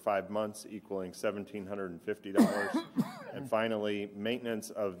month for 5 months, equaling $1,750. And finally,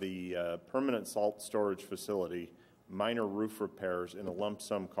 maintenance of the permanent salt storage facility, minor roof repairs in a lump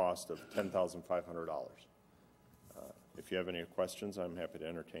sum cost of $10,500. If you have any questions, I'm happy to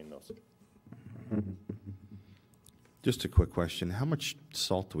entertain those. Just a quick question. How much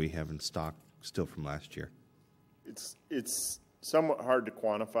salt do we have in stock still from last year? It's somewhat hard to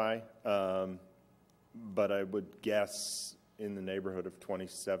quantify, but I would guess in the neighborhood of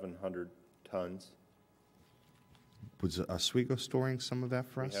 2,700 tons. Was Oswego storing some of that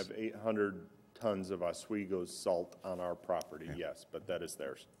for us? We have 800 tons of Oswego's salt on our property, yes, but that is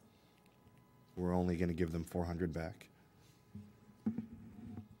theirs. We're only going to give them 400 back?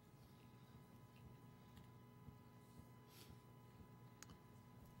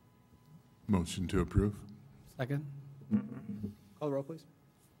 Motion to approve. Second. Call the roll, please.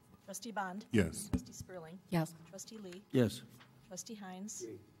 Trustee Bond? Yes. Trustee Spurling? Yes. Trustee Lee? Yes. Trustee Hines?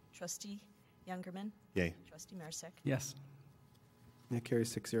 Trustee Youngerman? Yay. Trustee Marisak? Yes. That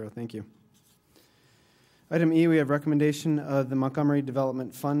carries 6-0. Thank you. Item E, we have recommendation of the Montgomery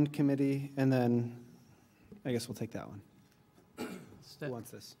Development Fund Committee, and then I guess we'll take that one. Who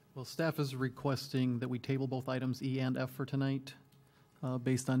wants this? Well, staff is requesting that we table both items E and F for tonight.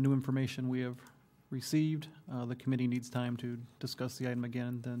 Based on new information we have received, the committee needs time to discuss the item again,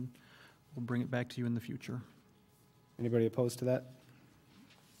 and then we'll bring it back to you in the future. Anybody opposed to that?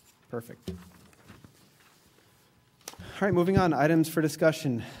 Perfect. All right, moving on. Items for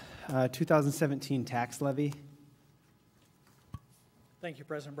discussion. 2017 tax levy. Thank you,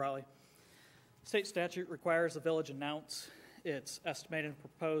 President Brawley. State statute requires the village announce its estimated and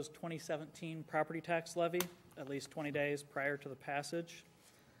proposed 2017 property tax levy at least 20 days prior to the passage,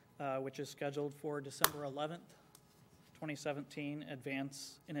 which is scheduled for December 11th, 2017,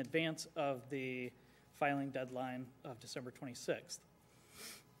 in advance of the filing deadline of December 26th.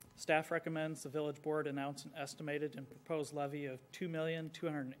 Staff recommends the village board announce an estimated and proposed levy of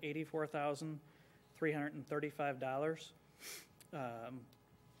 $2,284,335.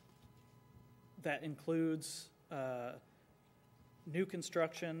 That includes new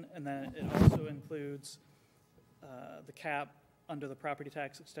construction, and then it also includes the cap under the property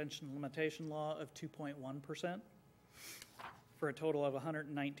tax extension limitation law of 2.1%, for a total of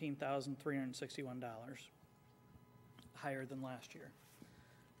 $119,361, higher than last year.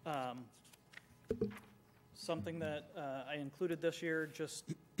 Something that I included this year just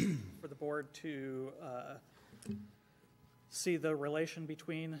for the board to see the relation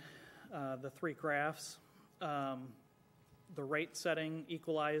between the three graphs. The rate setting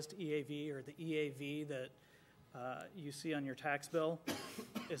equalized EAV, or the EAV that you see on your tax bill,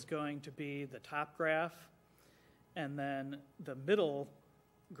 is going to be the top graph, and then the middle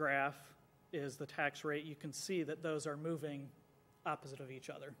graph is the tax rate. You can see that those are moving opposite of each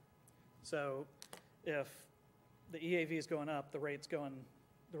other. So if the EAV is going up, the rate's going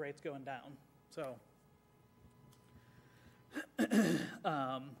down. So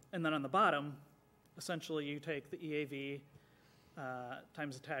and then on the bottom, essentially you take the EAV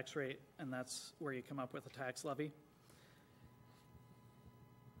times the tax rate, and that's where you come up with a tax levy.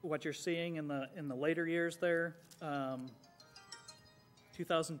 What you're seeing in the later years there,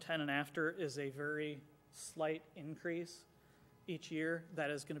 2010 and after, is a very slight increase each year. That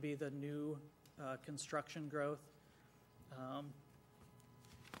is going to be the new construction growth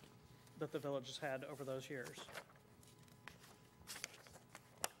that the village has had over those years.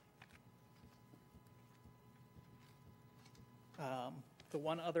 The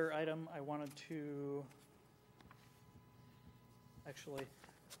one other item I wanted to, actually,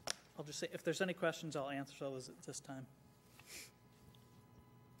 I'll just say, if there's any questions, I'll answer those at this time.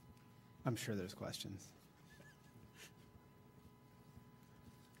 I'm sure there's questions.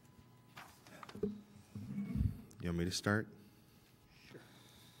 You want me to start? Sure.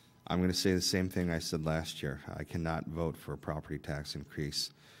 I'm going to say the same thing I said last year. I cannot vote for a property tax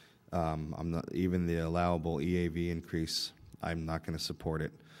increase. I'm not, even the allowable EAV increase, I'm not going to support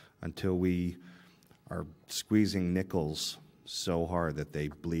it until we are squeezing nickels so hard that they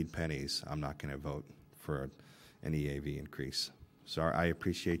bleed pennies. I'm not going to vote for an EAV increase. So I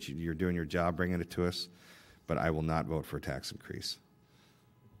appreciate you're doing your job bringing it to us, but I will not vote for a tax increase.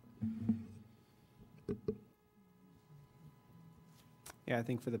 Yeah, I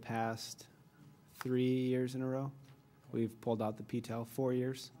think for the past 3 years in a row, we've pulled out the PTEL 4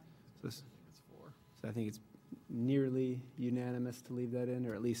 years. So I think it's nearly unanimous to leave that in,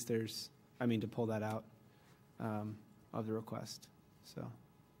 or at least to pull that out of the request. So.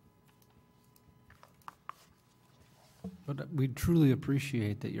 But we truly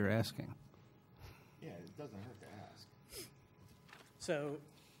appreciate that you're asking. Yeah, it doesn't hurt to ask. So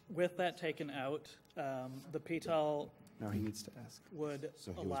with that taken out, the PTEL no, he needs to ask. Would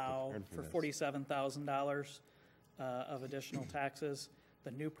allow for $47,000 of additional taxes.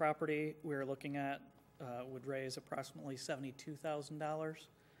 The new property we're looking at would raise approximately $72,000.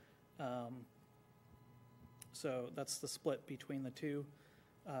 So that's the split between the two.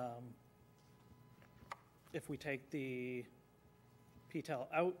 If we take the PTEL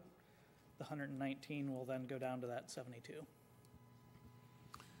out, the 119 will then go down to that 72.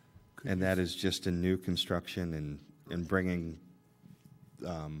 And that is just in new construction and bringing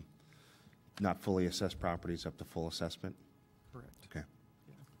not fully assessed properties up to full assessment? Correct. Okay.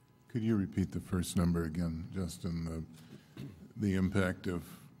 Yeah. Could you repeat the first number again, Justin? The impact of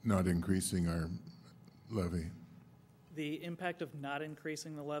not increasing our levy? The impact of not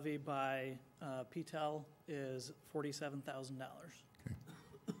increasing the levy by PTEL is $47,000. Okay.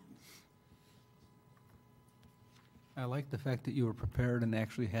 I like the fact that you were prepared and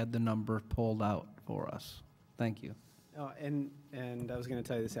actually had the number pulled out for us. Thank you. Oh, and I was going to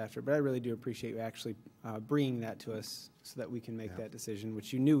tell you this after, but I really do appreciate you actually bringing that to us so that we can make that decision,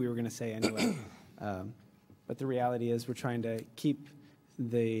 which you knew we were going to say anyway. But the reality is we're trying to keep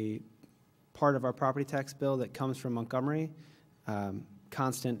the part of our property tax bill that comes from Montgomery,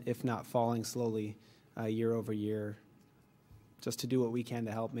 constant, if not falling slowly, year over year, just to do what we can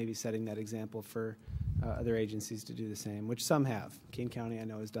to help, maybe setting that example for other agencies to do the same, which some have. Kane County, I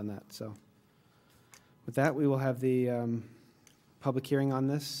know, has done that. So with that, we will have the public hearing on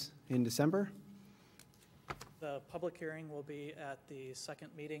this in December. The public hearing will be at the second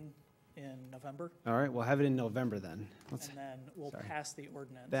meeting in November. All right, we'll have it in November then. And then we'll pass the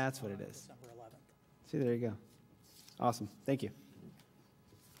ordinance. That's what it is. December 11th. See, there you go. Awesome. Thank you.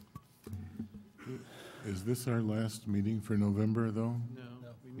 Is this our last meeting for November, though? No.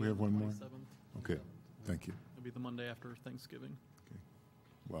 We have one more? 27th. Okay, thank you. It'll be the Monday after Thanksgiving.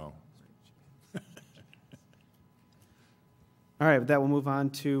 Wow. All right, with that, we'll move on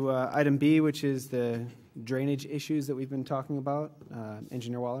to item B, which is the drainage issues that we've been talking about.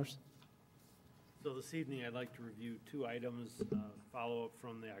 Engineer Wallers. So this evening, I'd like to review two items, follow-up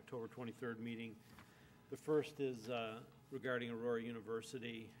from the October 23rd meeting. The first is regarding Aurora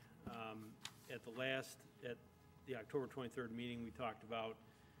University. At the October 23rd meeting, we talked about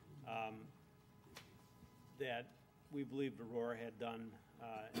that we believed Aurora had done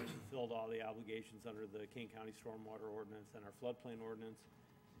and fulfilled all the obligations under the Kane County Stormwater Ordinance and our floodplain ordinance.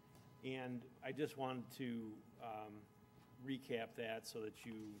 And I just wanted to recap that so that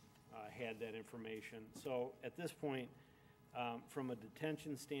you had that information. So at this point, from a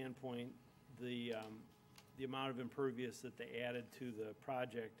detention standpoint, the amount of impervious that they added to the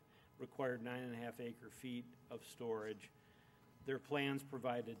project required 9.5 acre feet of storage. Their plans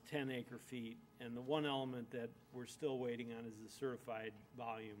provided 10 acre feet, and the one element that we're still waiting on is the certified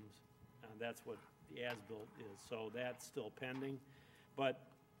volumes. That's what the as-built is, so that's still pending. But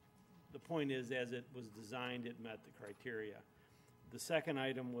the point is, as it was designed, it met the criteria. The second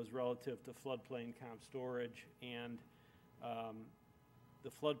item was relative to floodplain comp storage, and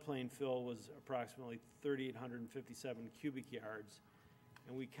the floodplain fill was approximately 3,857 cubic yards.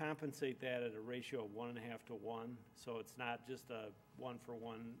 And we compensate that at a ratio of 1.5 to 1, so it's not just a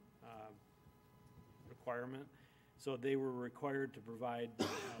 1-for-1 requirement. So they were required to provide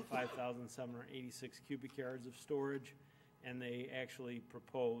 5,786 cubic yards of storage, and they actually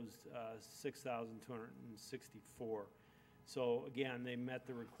proposed 6,264. So again, they met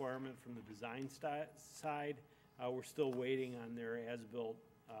the requirement from the design side. We're still waiting on their as-built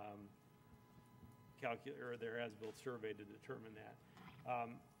their as-built survey to determine that.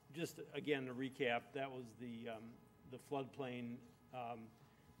 Just again to recap, that was the floodplain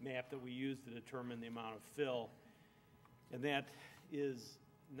map that we used to determine the amount of fill, and that is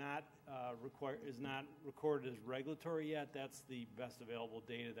not recorded as regulatory yet. That's the best available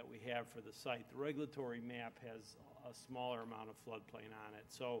data that we have for the site. The regulatory map has a smaller amount of floodplain on it,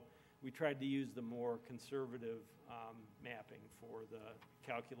 so we tried to use the more conservative mapping for the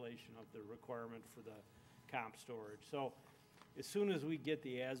calculation of the requirement for the comp storage. So as soon as we get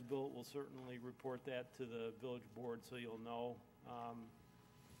the as-built, we'll certainly report that to the village board so you'll know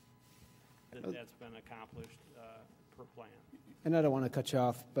that that's been accomplished per plan. And I don't want to cut you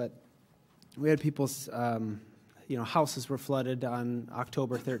off, but we had people's, houses were flooded on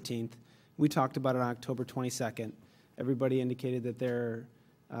October 13th. We talked about it on October 22nd. Everybody indicated that their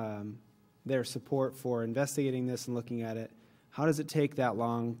support for investigating this and looking at it. How does it take that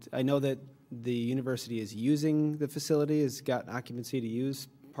long? I know that the university is using the facility, has got occupancy to use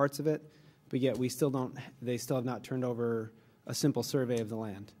parts of it, but yet they still have not turned over a simple survey of the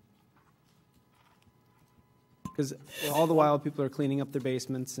land. Because all the while people are cleaning up their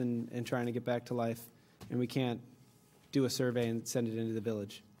basements and trying to get back to life, and we can't do a survey and send it into the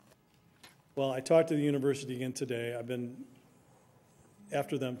village. Well, I talked to the university again today. I've been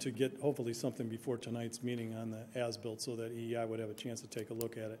after them to get hopefully something before tonight's meeting on the as-built so that EEI would have a chance to take a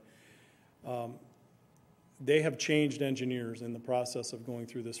look at it. They have changed engineers in the process of going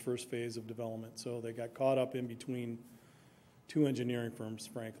through this first phase of development, so they got caught up in between two engineering firms,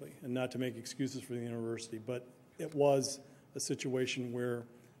 frankly, and not to make excuses for the university, but it was a situation where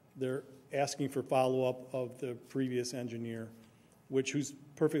they're asking for follow-up of the previous engineer, who's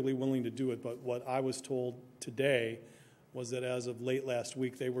perfectly willing to do it, but what I was told today was that as of late last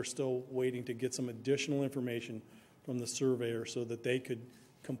week, they were still waiting to get some additional information from the surveyor so that they could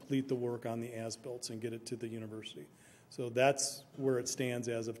complete the work on the as-builts and get it to the university. So that's where it stands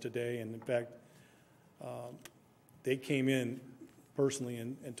as of today, and in fact, they came in personally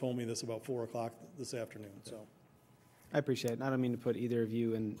and told me this about 4 o'clock this afternoon. So I appreciate it. I don't mean to put either of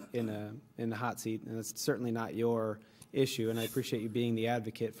you in the hot seat, and it's certainly not your issue, and I appreciate you being the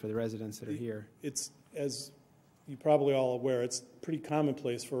advocate for the residents that are here. It's, as you're probably all aware, it's pretty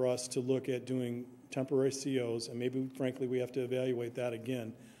commonplace for us to look at doing temporary COs, and maybe frankly we have to evaluate that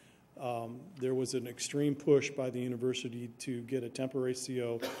again. There was an extreme push by the university to get a temporary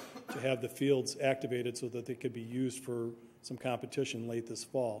CO to have the fields activated so that they could be used for some competition late this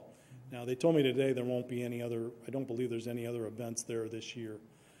fall. Now, they told me today there won't be any other, I don't believe there's any other events there this year.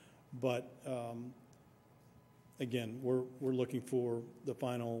 But again, we're looking for the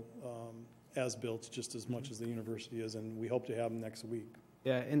final as-built just as much as the university is, and we hope to have them next week.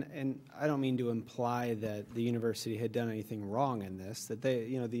 Yeah, and I don't mean to imply that the university had done anything wrong in this, that they,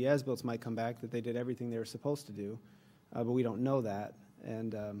 you know, the as-bills might come back that they did everything they were supposed to do, but we don't know that,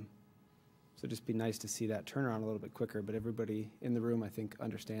 and so it'd just be nice to see that turnaround a little bit quicker, but everybody in the room, I think,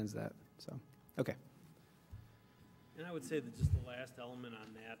 understands that, so, okay. And I would say that just the last element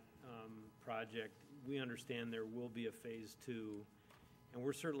on that project, we understand there will be a phase 2, and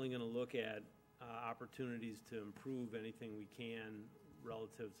we're certainly going to look at opportunities to improve anything we can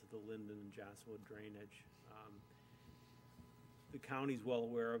relative to the Linden and Johnsonwood drainage. The county's well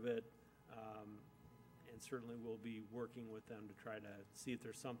aware of it, and certainly we'll be working with them to try to see if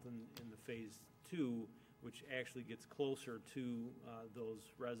there's something in the phase 2 which actually gets closer to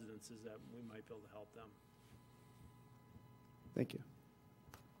those residences that we might be able to help them. Thank you.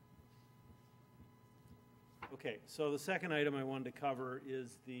 Okay, so the second item I wanted to cover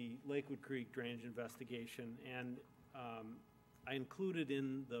is the Lakewood Creek drainage investigation, and I included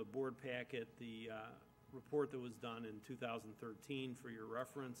in the board packet the report that was done in 2013 for your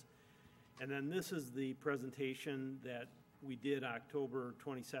reference, and then this is the presentation that we did October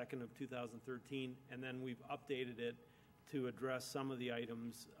 22nd of 2013, and then we've updated it to address some of the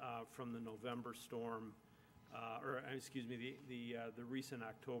items from the November storm, or excuse me, the recent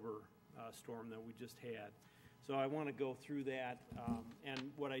October storm that we just had. So I want to go through that,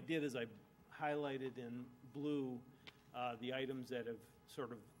 and what I did is I highlighted in blue the items that have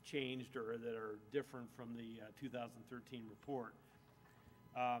sort of changed or that are different from the 2013 report.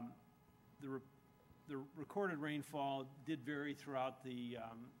 The recorded rainfall did vary throughout the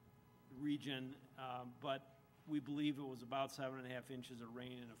region, but we believe it was about 7.5 inches of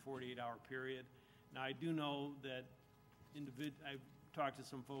rain in a 48-hour period. Now, I do know that I've talked to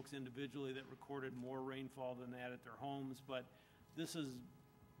some folks individually that recorded more rainfall than that at their homes, but this is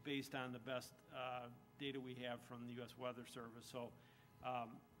based on the best data we have from the U.S. Weather Service. So,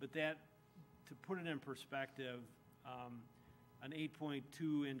 but that, to put it in perspective, an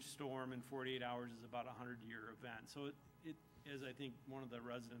 8.2-inch storm in 48 hours is about a 100-year event. So it, as I think one of the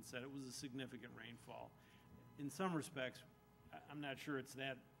residents said, it was a significant rainfall. In some respects, I'm not sure it's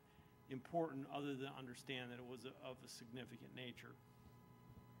that important other than understand that it was of a significant nature.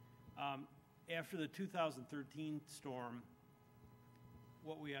 After the 2013 storm,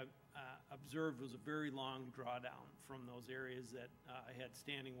 what we have observed was a very long drawdown from those areas that had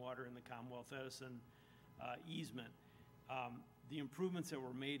standing water in the Commonwealth Edison easement. The improvements that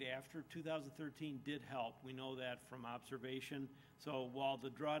were made after 2013 did help. We know that from observation. So while the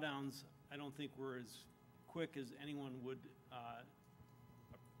drawdowns, I don't think were as quick as anyone would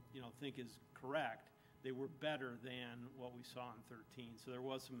think is correct, they were better than what we saw in 13. So there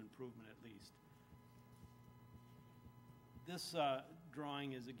was some improvement at least. This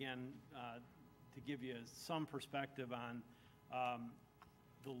drawing is, again, to give you some perspective on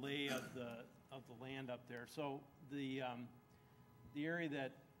the lay of the land up there. So the area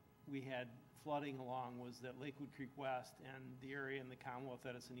that we had flooding along was that Lakewood Creek West and the area in the Commonwealth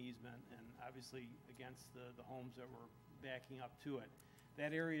Edison easement, and obviously against the homes that were backing up to it.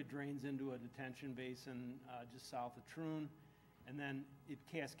 That area drains into a detention basin just south of Troon, and then it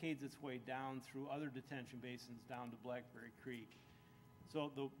cascades its way down through other detention basins down to Blackberry Creek.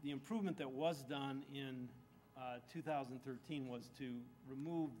 So the improvement that was done in 2013 was to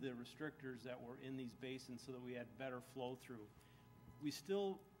remove the restrictors that were in these basins so that we had better flow through. We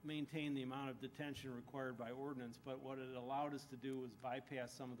still maintain the amount of detention required by ordinance, but what it allowed us to do was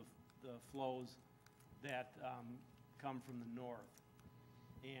bypass some of the flows that come from the north.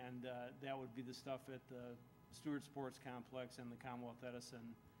 And that would be the stuff at the Stewart Sports Complex and the Commonwealth Edison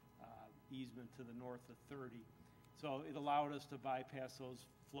easement to the north of 30. So it allowed us to bypass those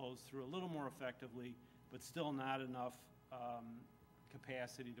flows through a little more effectively, but still not enough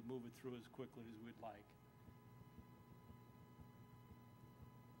capacity to move it through as quickly as we'd like.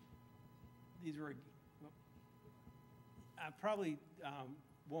 These are, I probably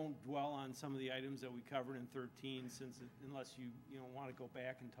won't dwell on some of the items that we covered in 13 unless you want to go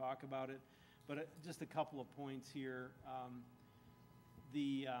back and talk about it. But just a couple of points here.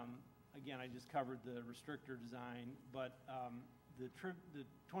 Again, I just covered the restrictor design, but the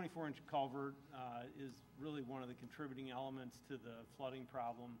 24-inch culvert is really one of the contributing elements to the flooding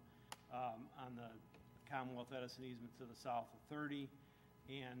problem on the Commonwealth Edison easement to the south of 30.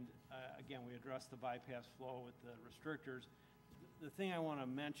 And again, we addressed the bypass flow with the restrictors. The thing I want to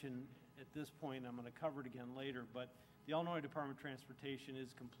mention at this point, I'm going to cover it again later, but the Illinois Department of Transportation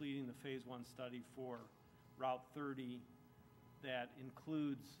is completing the Phase 1 study for Route 30 that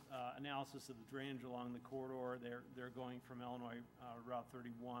includes analysis of the drainage along the corridor. They're going from Illinois Route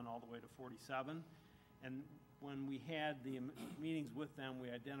 31 all the way to 47. And when we had the meetings with them, we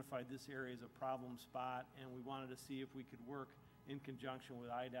identified this area as a problem spot, and we wanted to see if we could work in conjunction with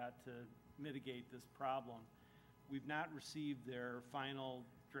IDOT to mitigate this problem. We've not received their final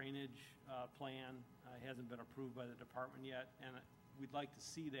drainage plan. It hasn't been approved by the department yet, and we'd like to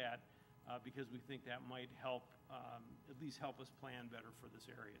see that because we think that might help, at least help us plan better for this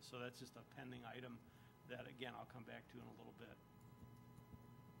area. So that's just a pending item that, again, I'll come back to in a little bit.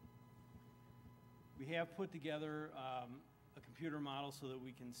 We have put together a computer model so that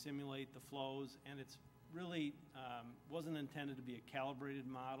we can simulate the flows, and it's really wasn't intended to be a calibrated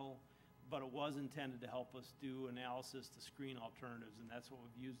model, but it was intended to help us do analysis to screen alternatives, and that's what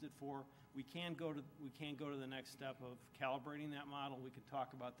we've used it for. We can go to the next step of calibrating that model. We can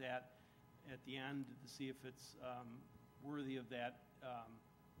talk about that at the end to see if it's worthy of that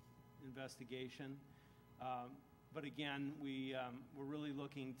investigation. But again, we're really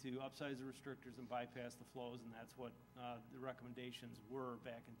looking to upsize the restrictors and bypass the flows, and that's what the recommendations were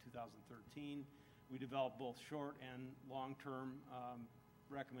back in 2013. We developed both short and long-term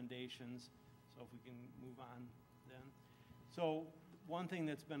recommendations. So if we can move on then. So one thing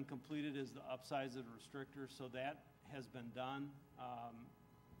that's been completed is the upsize of the restrictors. So that has been done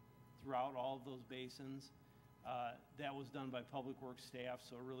throughout all of those basins. That was done by Public Works staff,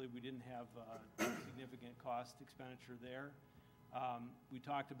 so really we didn't have significant cost expenditure there. We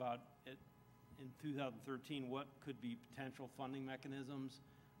talked about it in 2013, what could be potential funding mechanisms,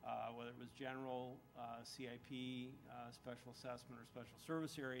 whether it was general, CIP, special assessment, or special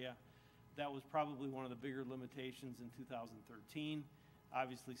service area. That was probably one of the bigger limitations in 2013.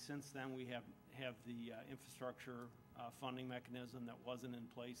 Obviously, since then, we have the infrastructure funding mechanism that wasn't in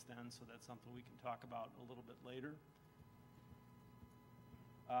place then, so that's something we can talk about a little bit later.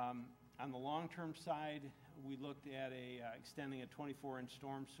 On the long-term side, we looked at extending a 24-inch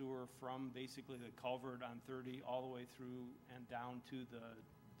storm sewer from basically the culvert on 30 all the way through and down to the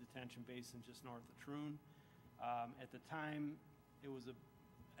detention basin just north of Troon. At the time, it was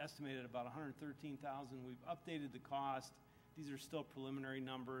estimated about $113,000. We've updated the cost. These are still preliminary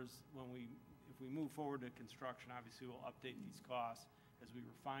numbers. If we move forward to construction, obviously we'll update these costs as we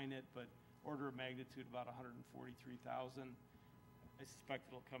refine it, but order of magnitude about $143,000. I suspect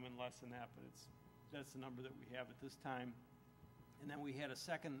it'll come in less than that, but that's the number that we have at this time. And then we had a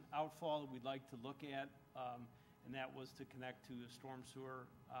second outfall that we'd like to look at, and that was to connect to a storm sewer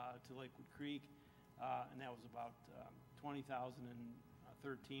to Lakewood Creek, and that was about $20,000 in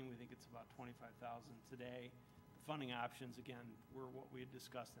 13. We think it's about $25,000 today. The funding options, again, were what we had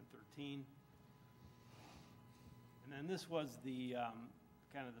discussed in 13. And then this was the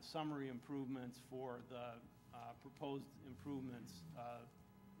kind of the summary improvements for the proposed improvements.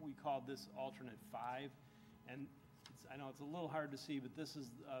 We called this alternate 5, and I know it's a little hard to see, but this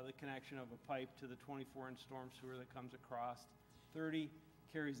is the connection of a pipe to the 24-inch storm sewer that comes across 30,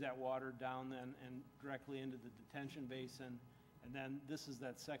 carries that water down then and directly into the detention basin. And then this is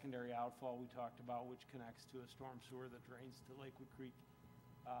that secondary outfall we talked about, which connects to a storm sewer that drains to Lakewood Creek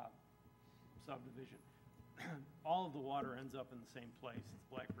subdivision. All of the water ends up in the same place. It's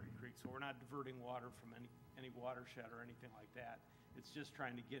Blackberry Creek, so we're not diverting water from any watershed or anything like that. It's just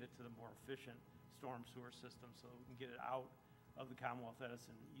trying to get it to the more efficient storm sewer system so we can get it out of the Commonwealth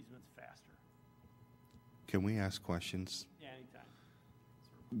Edison easements faster. Can we ask questions? Yeah,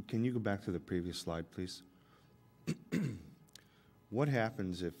 anytime. Can you go back to the previous slide, please? What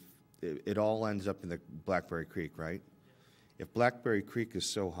happens if it all ends up in the Blackberry Creek, right? If Blackberry Creek is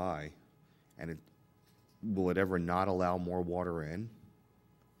so high, and will it ever not allow more water in?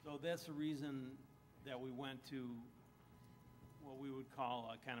 So that's the reason that we went to what we would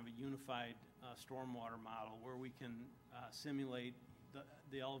call a kind of a unified stormwater model, where we can simulate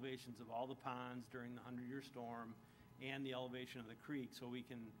the elevations of all the ponds during the 100-year storm and the elevation of the creek, so we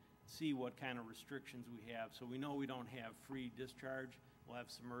can see what kind of restrictions we have. So we know we don't have free discharge. We'll have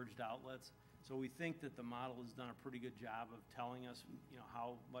submerged outlets. So we think that the model has done a pretty good job of telling us,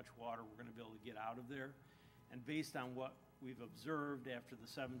 how much water we're going to be able to get out of there. And based on what we've observed after the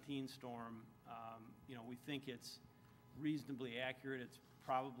 17 storm, we think it's reasonably accurate. It's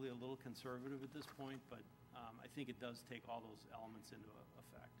probably a little conservative at this point, but I think it does take all those elements into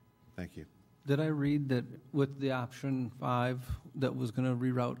effect. Thank you. Did I read that with the option 5 that was going to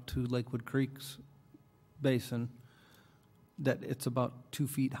reroute to Lakewood Creek's basin, that it's about 2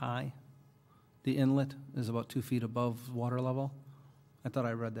 feet high? The inlet is about 2 feet above water level? I thought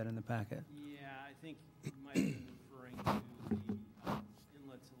I read that in the packet. Yeah, I think you might have been referring to the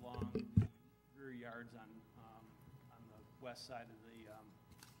inlets along rear yards on the west side of the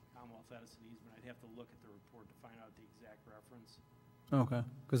Commonwealth Edison easement. I'd have to look at the report to find out the exact reference. Okay,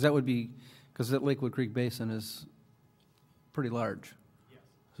 because that would be, because that Lakewood Creek Basin is pretty large. Yes.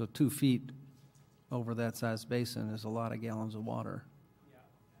 So 2 feet over that size basin is a lot of gallons of water. Yeah,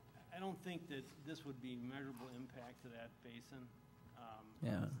 I don't think that this would be measurable impact to that basin.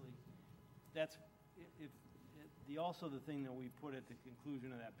 Yeah. Honestly. That's, also the thing that we put at the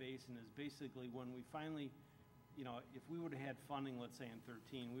conclusion of that basin is basically when we finally, if we would have had funding, let's say in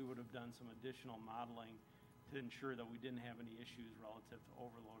 13, we would have done some additional modeling to ensure that we didn't have any issues relative to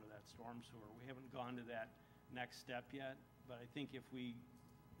overload of that storm sewer. We haven't gone to that next step yet, but I think if we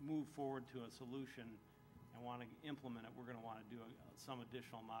move forward to a solution and want to implement it, we're going to want to do some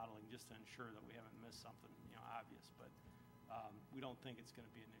additional modeling just to ensure that we haven't missed something, obvious. But we don't think it's going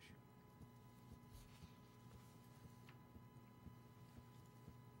to be an issue.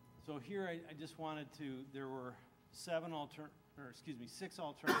 So here I just wanted to, there were 6 alternatives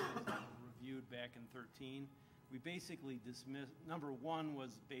that were reviewed back in 13. We basically dismissed, number 1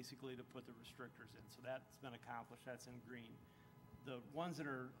 was basically to put the restrictors in. So that's been accomplished, that's in green. The ones that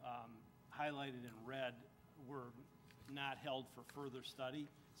are highlighted in red were not held for further study.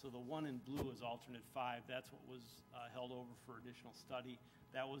 So the one in blue is alternate 5. That's what was held over for additional study.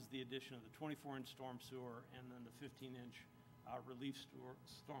 That was the addition of the 24-inch storm sewer and then the 15-inch relief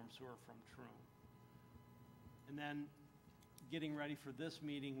storm sewer from Troon. And then getting ready for this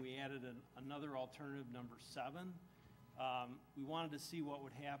meeting, we added another alternative, number 7. We wanted to see what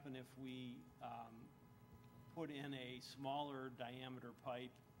would happen if we put in a smaller diameter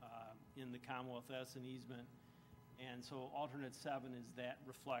pipe in the Commonwealth Edison easement. And so alternate 7 is that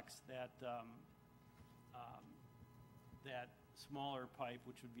reflects that that smaller pipe,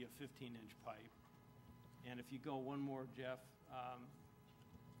 which would be a 15-inch pipe. And if you go one more, Jeff,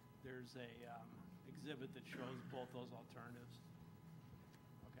 there's a exhibit that shows both those alternatives.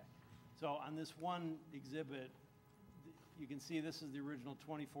 Okay. So on this one exhibit, you can see this is the original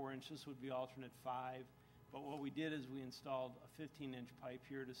 24-inch. This would be alternate 5. But what we did is we installed a 15-inch pipe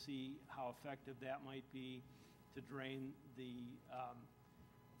here to see how effective that might be to drain the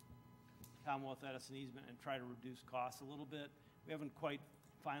Commonwealth Edison easement and try to reduce costs a little bit. We haven't quite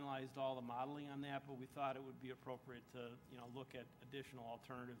finalized all the modeling on that, but we thought it would be appropriate to look at additional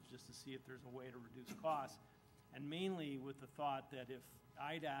alternatives just to see if there's a way to reduce costs. And mainly with the thought that if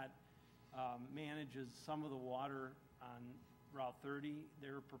IDOT manages some of the water on Route 30,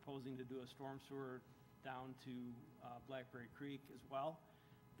 they're proposing to do a storm sewer down to Blackberry Creek as well,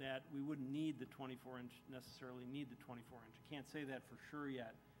 that we wouldn't need the 24-inch, necessarily need the 24-inch. I can't say that for sure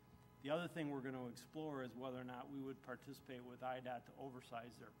yet. The other thing we're going to explore is whether or not we would participate with IDOT to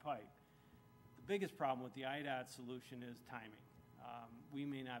oversize their pipe. The biggest problem with the IDOT solution is timing. We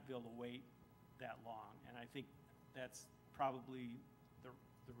may not be able to wait that long, and I think that's probably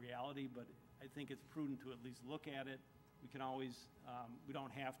the reality, but I think it's prudent to at least look at it. We can always, we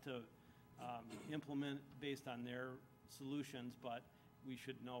don't have to implement based on their solutions, but we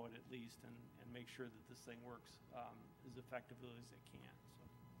should know it at least and make sure that this thing works as effectively as it can.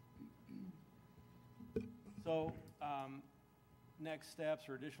 So next steps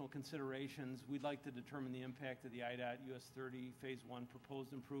or additional considerations, we'd like to determine the impact of the IDOT US 30 Phase 1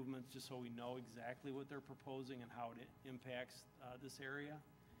 proposed improvements, just so we know exactly what they're proposing and how it impacts this area.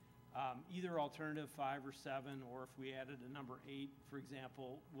 Either alternative 5 or 7, or if we added a number 8, for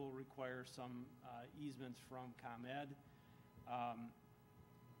example, will require some easements from ComEd.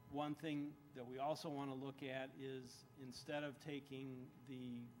 One thing that we also want to look at is instead of taking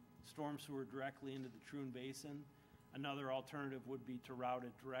the storm sewer directly into the Troon Basin, another alternative would be to route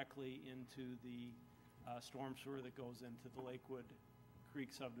it directly into the storm sewer that goes into the Lakewood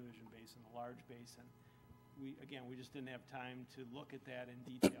Creek subdivision basin, the large basin. We just didn't have time to look at that in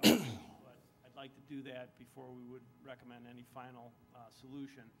detail, but I'd like to do that before we would recommend any final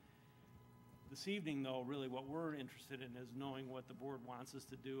solution. This evening, though, really what we're interested in is knowing what the board wants us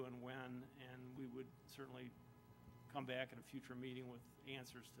to do and when, and we would certainly come back at a future meeting with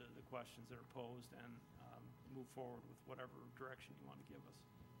answers to the questions that are posed and move forward with whatever direction you want to give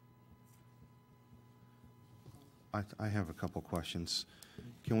us. I have a couple questions.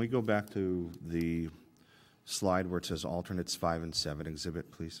 Can we go back to the slide where it says alternates 5 and 7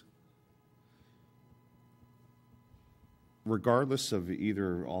 exhibit, please? regardless of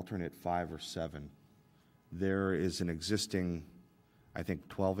either alternate 5 or 7, there is an existing, I think,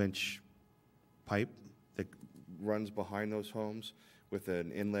 12-inch pipe that runs behind those homes with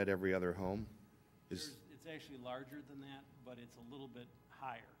an inlet every other home? It's actually larger than that, but it's a little bit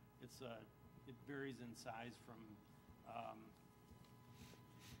higher. It varies in size from, I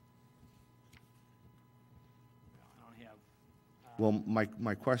don't have. Well,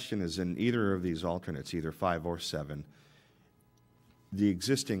 my question is, in either of these alternates, either 5 or 7, the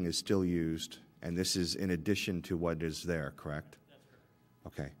existing is still used, and this is in addition to what is there, correct? That's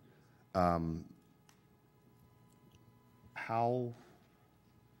correct. Okay. How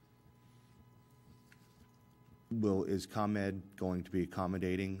is ComEd going to be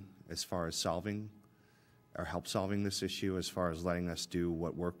accommodating as far as solving or help solving this issue, as far as letting us do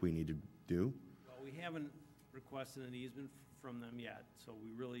what work we need to do? Well, we haven't requested an easement from them yet, so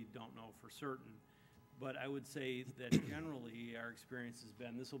we really don't know for certain. But I would say that generally our experience has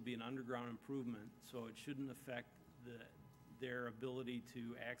been this will be an underground improvement, so it shouldn't affect their ability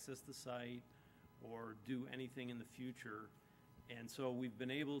to access the site or do anything in the future. And so we've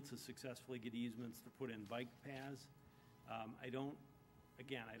been able to successfully get easements to put in bike paths. I don't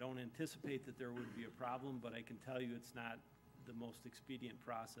anticipate that there would be a problem, but I can tell you it's not the most expedient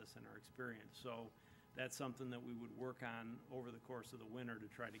process in our experience. So that's something that we would work on over the course of the winter to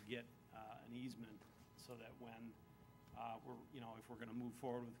try to get an easement, so that when if we're going to move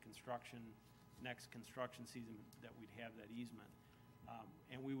forward with construction, next construction season, that we'd have that easement.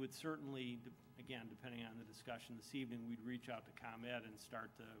 And we would certainly, again, depending on the discussion this evening, we'd reach out to ComEd and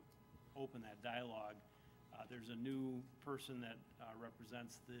start to open that dialogue. There's a new person that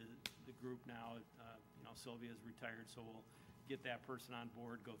represents the group now. Sylvia's retired, so we'll get that person on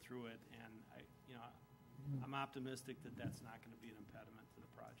board, go through it, and I'm optimistic that that's not going to be an impediment to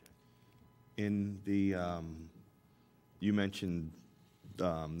the project. In the, you mentioned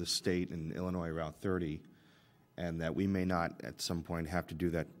the state and Illinois Route 30, and that we may not at some point have to do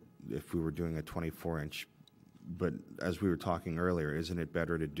that if we were doing a 24-inch. But as we were talking earlier, isn't it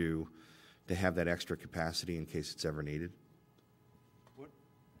better to have that extra capacity in case it's ever needed?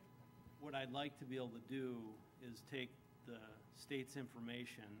 What I'd like to be able to do is take the state's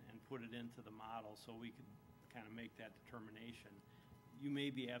information and put it into the model so we could kind of make that determination. You may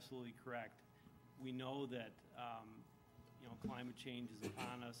be absolutely correct. We know that climate change is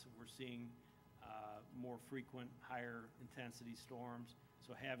upon us. We're seeing more frequent, higher intensity storms.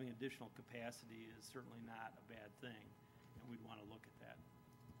 So having additional capacity is certainly not a bad thing, and we'd want to look at that.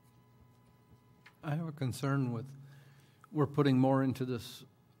 I have a concern with, we're putting more into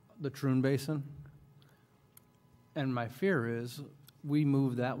the Troon Basin, and my fear is we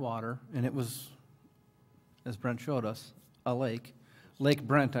move that water, and it was, as Brent showed us, a lake. Lake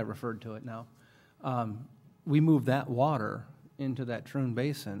Brent, I referred to it now. We move that water into that Troon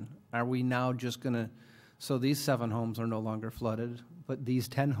Basin. Are we now just going to, so these 7 homes are no longer flooded, but these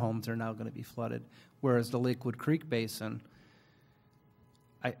 10 homes are now going to be flooded, whereas the Lakewood Creek Basin,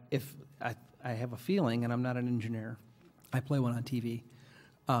 I have a feeling, and I'm not an engineer, I play one on TV,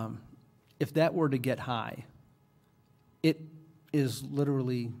 if that were to get high, it is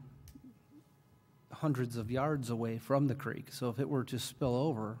literally hundreds of yards away from the creek. So if it were to spill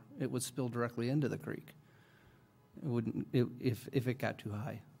over, it would spill directly into the creek. It wouldn't, if it got too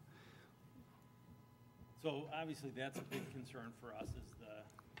high. So obviously that's a big concern for us, is the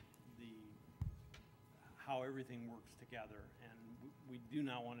how everything works together, and we do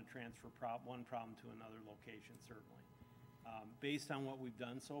not want to transfer one problem to another location, certainly. Based on what we've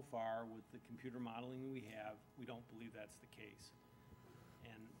done so far with the computer modeling we have, we don't believe that's the case.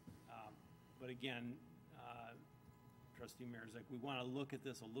 And but again, Trustee Mayerzek, we want to look at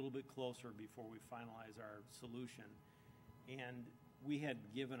this a little bit closer before we finalize our solution. And we had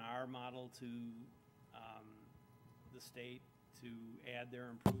given our model to the state to add their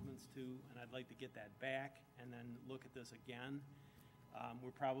improvements to, and I'd like to get that back and then look at this again.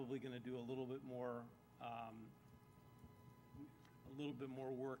 We're probably going to do a little bit more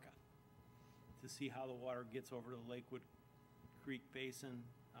work to see how the water gets over to the Lakewood Creek Basin,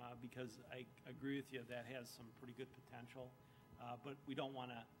 because I agree with you, that has some pretty good potential, but we don't want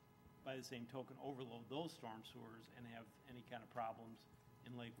to, by the same token, overload those storm sewers and have any kind of problems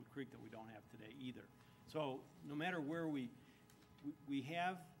in Lakewood Creek that we don't have today either. So no matter where we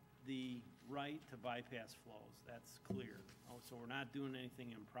have the right to bypass flows, that's clear. So we're not doing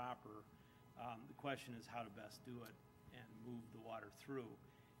anything improper. The question is how to best do it and move the water through.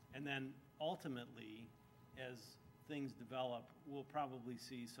 And then ultimately, as things develop, we'll probably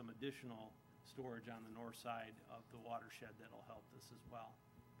see some additional storage on the north side of the watershed that'll help this as well.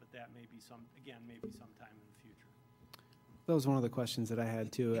 But that may be maybe sometime in the future. That was one of the questions that I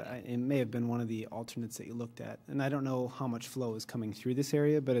had too. It may have been one of the alternates that you looked at. And I don't know how much flow is coming through this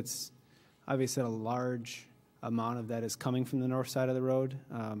area, but it's obvious that a large amount of that is coming from the north side of the road.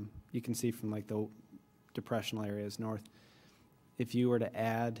 You can see from like the depressional areas north. If we were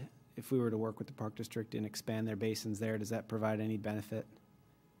to work with the Park District and expand their basins there, does that provide any benefit?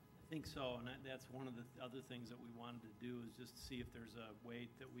 I think so, and that's one of the other things that we wanted to do is just see if there's a way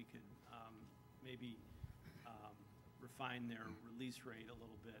that we could maybe refine their release rate a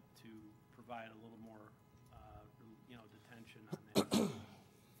little bit to provide a little more, detention on that.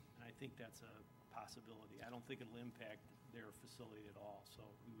 And I think that's a possibility. I don't think it'll impact their facility at all, so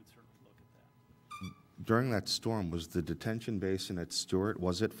we would certainly look at that. During that storm, was the detention basin at Stewart,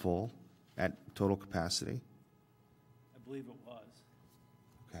 was it full at total capacity? I believe it was.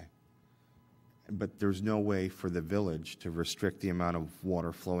 Okay. But there's no way for the village to restrict the amount of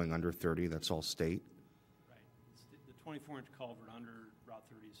water flowing under 30, that's all state? Right. The 24-inch culvert under Route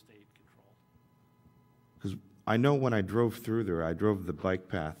 30 is state controlled. Because I know when I drove through there, I drove the bike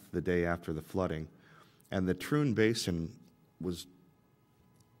path the day after the flooding, and the Troon Basin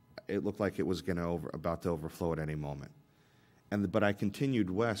it looked like it was about to overflow at any moment. But I continued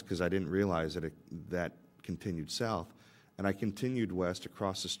west because I didn't realize that continued south, and I continued west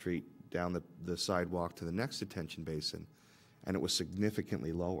across the street down the sidewalk to the next detention basin, and it was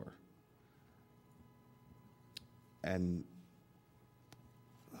significantly lower. And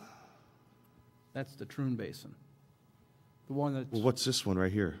That's the Troon Basin. The one that's... Well, what's this one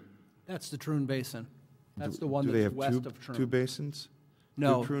right here? That's the Troon Basin. That's the one Do they that's have west of Troon. two basins?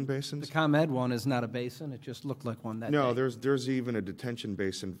 No. Two Troon basins? The ComEd one is not a basin. It just looked like one that No, day. there's even a detention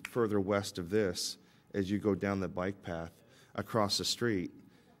basin further west of this. As you go down the bike path across the street,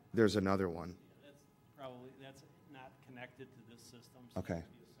 there's another one. That's not connected to this system. So Okay. It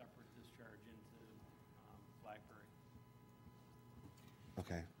would be a separate discharge into Blackberry.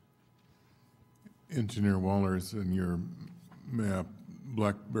 Okay. Engineer Wallers, in your map,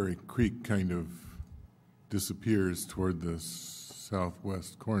 Blackberry Creek kind of disappears toward the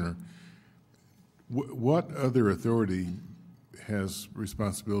southwest corner. What other authority has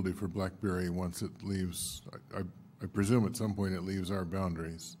responsibility for Blackberry once it leaves? I presume at some point it leaves our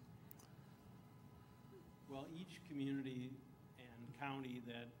boundaries. Well, each community and county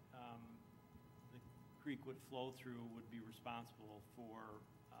that the creek would flow through would be responsible for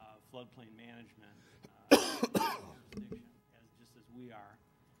floodplain management jurisdiction, just as we are.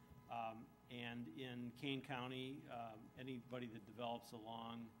 And in Kane County, anybody that develops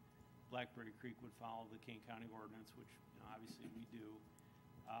along Blackberry Creek would follow the Kane County ordinance, which obviously we do.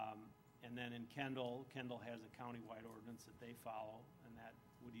 And then in Kendall has a county-wide ordinance that they follow, and that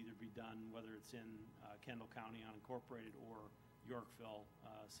would either be done whether it's in Kendall County unincorporated or Yorkville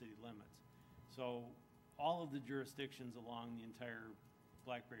city limits. So all of the jurisdictions along the entire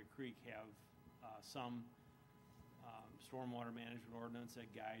Blackberry Creek have some stormwater management ordinance that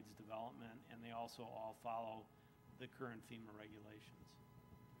guides development, and they also all follow the current FEMA regulations.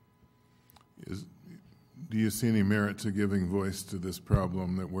 Do you see any merit to giving voice to this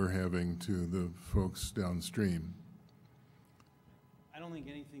problem that we're having to the folks downstream? I don't think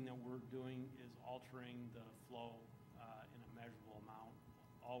anything that we're doing is altering the flow in a measurable amount.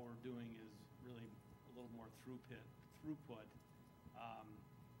 All we're doing is really a little more throughput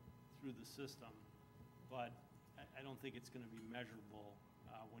through the system, but I don't think it's going to be measurable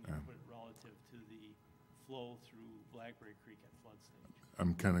when you put it relative to the flow through Blackberry Creek at flood stage.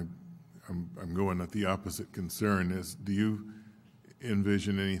 I'm going at the opposite concern. Do you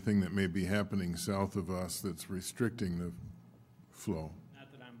envision anything that may be happening south of us that's restricting the flow?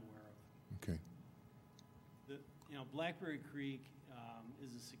 Not that I'm aware of. Okay. Blackberry Creek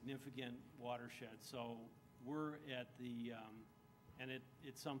is a significant watershed, so we're at the, and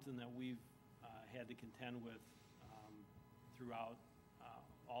it's something that we've had to contend with throughout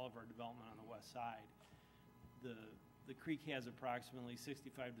all of our development on the west side. The creek has approximately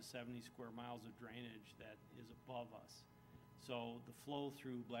 65 to 70 square miles of drainage that is above us. So the flow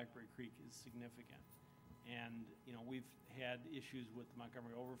through Blackberry Creek is significant. And, we've had issues with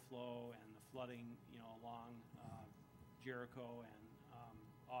Montgomery overflow and the flooding, along Jericho and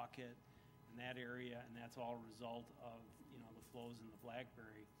Auket and that area, and that's all a result of, the flows in the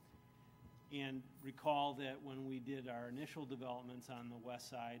Blackberry. And recall that when we did our initial developments on the west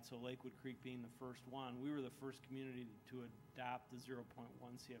side, so Lakewood Creek being the first one, we were the first community to adopt the 0.1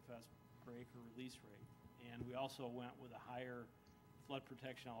 CFS per acre release rate. And we also went with a higher flood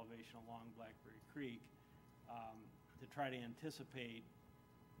protection elevation along Blackberry Creek to try to anticipate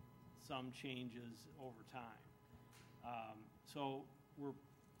some changes over time. So we've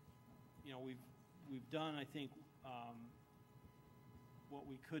done, I think, what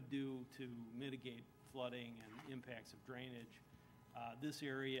we could do to mitigate flooding and impacts of drainage. This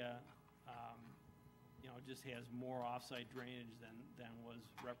area, just has more offsite drainage than was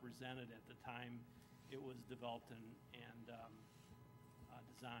represented at the time it was developed and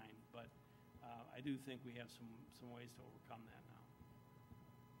designed. But I do think we have some ways to overcome that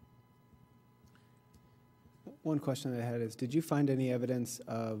now. One question that I had is, did you find any evidence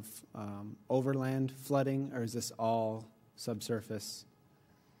of overland flooding, or is this all subsurface?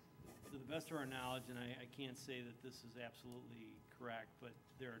 To the best of our knowledge, and I can't say that this is absolutely correct, but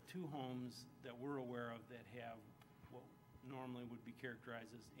there are 2 homes that we're aware of that have what normally would be characterized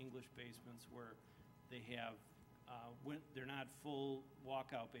as English basements, where they have, they're not full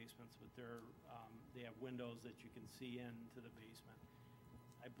walkout basements, but they have windows that you can see into the basement.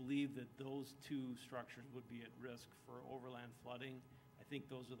 I believe that those 2 structures would be at risk for overland flooding. I think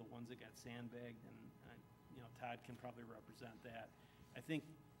those are the ones that got sandbagged, and Todd can probably represent that. I think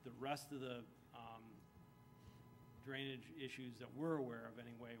the rest of the drainage issues that we're aware of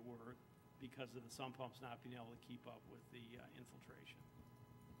anyway were because of the sump pumps not being able to keep up with the infiltration.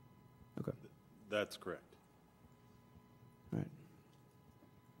 Okay. That's correct. All right.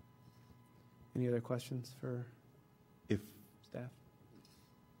 Any other questions for staff?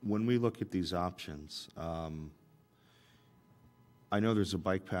 When we look at these options, I know there's a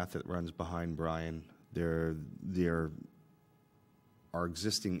bike path that runs behind Brian. There are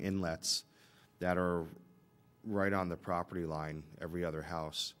existing inlets that are right on the property line, every other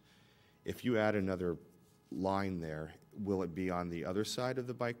house. If you add another line there, will it be on the other side of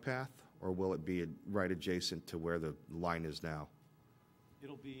the bike path, or will it be right adjacent to where the line is now?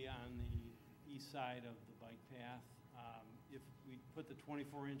 It'll be on the east side of the bike path. If we put the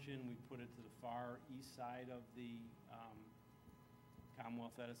 24-inch in, we put it to the far east side of the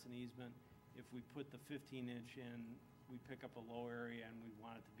Commonwealth Edison easement. If we put the 15-inch in, we pick up a low area, and we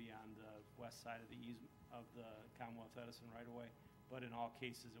want it to be on the west side of the Commonwealth Edison right away. But in all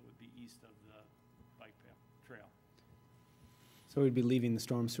cases, it would be east of the bike path trail. So we'd be leaving the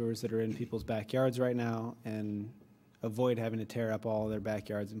storm sewers that are in people's backyards right now and avoid having to tear up all their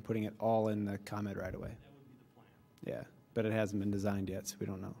backyards and putting it all in the ComEd right away. That would be the plan. Yeah, but it hasn't been designed yet, so we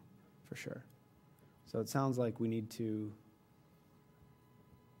don't know for sure. So it sounds like we need to,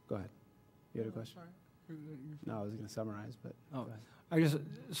 go ahead. You had a question? No, I was going to summarize, but Oh,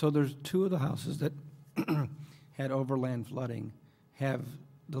 so there's 2 of the houses that had overland flooding have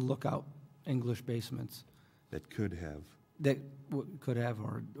the lookout English basements. That could have. That could have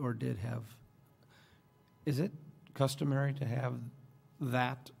or did have. Is it customary to have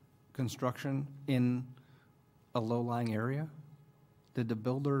that construction in a low-lying area? Did the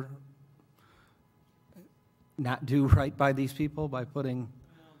builder not do right by these people by putting?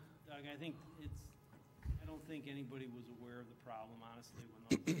 Well, Doug, I don't think anybody was aware of the problem, honestly, when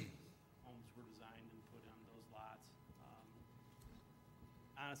those homes were designed and put on those lots.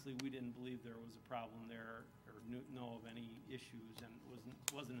 Honestly, we didn't believe there was a problem there or know of any issues, and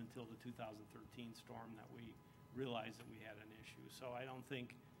it wasn't until the 2013 storm that we realized that we had an issue. So I don't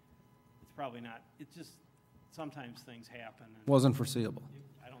think, it's probably not, it's just, sometimes things happen. And Wasn't foreseeable.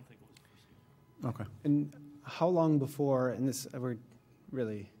 I don't think it was foreseeable. Okay. And how long before, and this, we're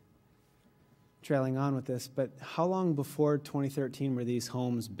really trailing on with this, but how long before 2013 were these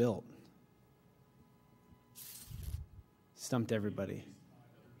homes built? Stumped everybody.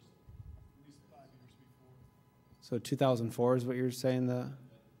 So 2004 is what you're saying,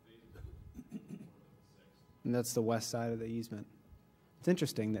 and that's the west side of the easement. It's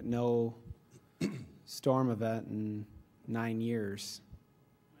interesting that no storm event in 9 years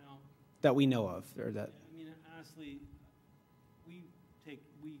that we know of, or that. I mean, honestly, we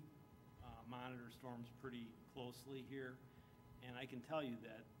monitor storms pretty closely here, and I can tell you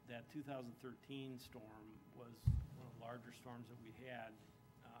that 2013 storm was one of the larger storms that we had.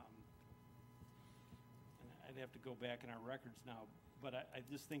 And I'd have to go back in our records now, but I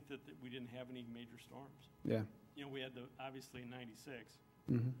just think that we didn't have any major storms. Yeah. You know, we had obviously in '96,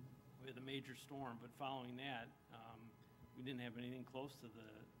 Mm-hmm. we had the major storm, but following that, we didn't have anything close to the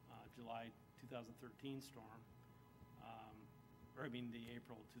July 2013 storm, the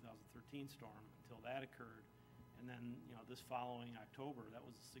April 2013 storm until that occurred. And then, this following October, that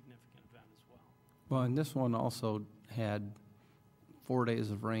was a significant event as well. Well, and this one also had 4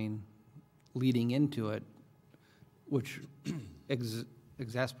 days of rain leading into it, which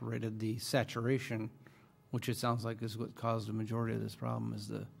exacerbated the saturation, which it sounds like is what caused the majority of this problem, is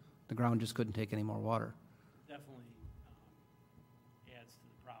the ground just couldn't take any more water. Definitely adds to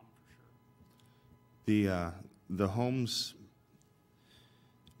the problem for sure. The homes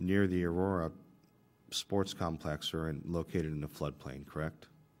near the Aurora sports complex are located in the floodplain, correct?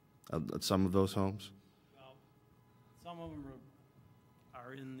 Some of those homes? Well, some of them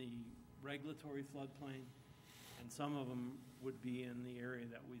are in the regulatory floodplain, and some of them would be in the area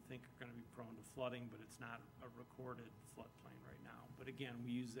that we think are going to be prone to flooding, but it's not a recorded floodplain right now. But again,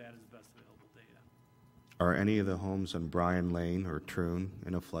 we use that as best available data. Are any of the homes on Bryan Lane or Troon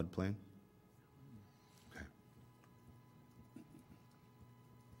in a floodplain? Okay.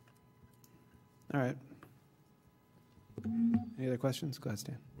 All right. Any other questions? Go ahead,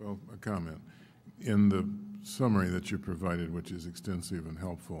 Stan. Well, a comment. In the summary that you provided, which is extensive and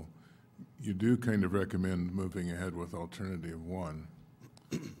helpful, you do kind of recommend moving ahead with alternative one.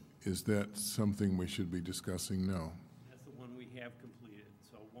 Is that something we should be discussing now? That's the one we have completed.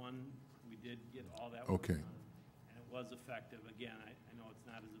 So one, we did get all that work Okay. done, and it was effective. Again, I know it's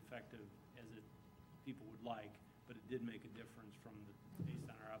not as effective as people would like, but it did make a difference based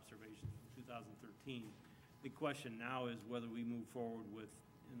on our observations from 2013. The question now is whether we move forward with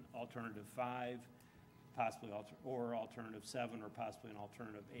an alternative 5, possibly or alternative 7, or possibly an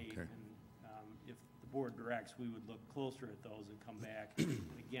alternative 8. Okay. And if the board directs, we would look closer at those and come back.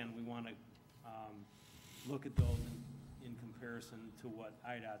 Again, we want to look at those in comparison to what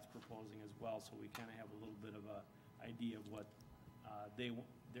IDOT's proposing as well, so we kind of have a little bit of a idea of what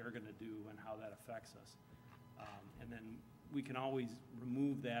they're going to do and how that affects us. And then we can always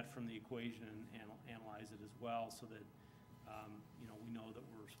remove that from the equation and analyze it as well, so that we know that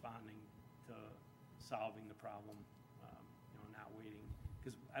we're responding to solving the problem, not waiting.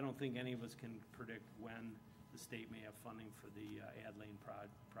 Because I don't think any of us can predict when the state may have funding for the Ad Lane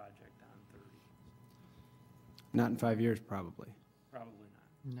project on 30. Not in 5 years, probably. Probably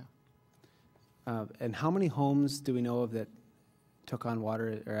not. No. And how many homes do we know of that took on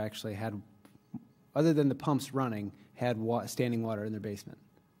water or actually had, other than the pumps running, had standing water in their basement?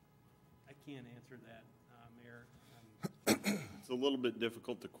 I can't answer that, Mayor. It's a little bit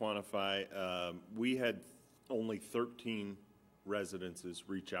difficult to quantify. We had only 13 residences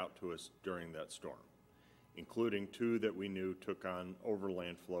reach out to us during that storm, including 2 that we knew took on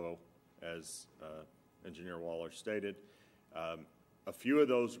overland flow, as Engineer Waller stated. A few of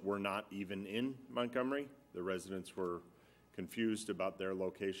those were not even in Montgomery. The residents were confused about their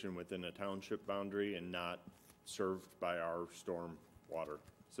location within a township boundary and not served by our storm water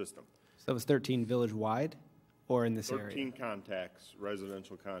system. So that was 13 village-wide or in this 13 area? contacts,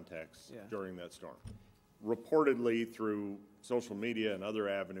 residential contacts, Yeah. during that storm. Reportedly, through social media and other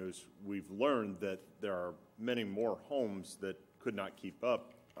avenues, we've learned that there are many more homes that could not keep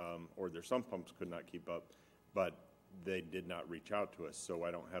up, or their sump pumps could not keep up, but they did not reach out to us, so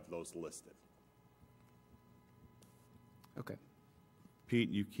I don't have those listed. Okay. Pete,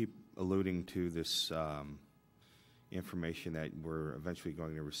 you keep alluding to this information that we're eventually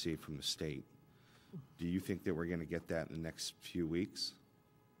going to receive from the state. Do you think that we're going to get that in the next few weeks?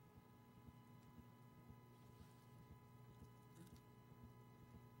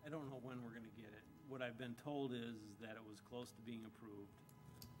 I don't know when we're going to get it. What I've been told is that it was close to being approved.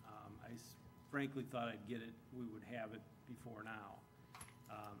 I frankly thought I'd get it, we would have it before now.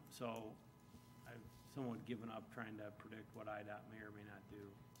 So I've somewhat given up trying to predict what IDOT may or may not do.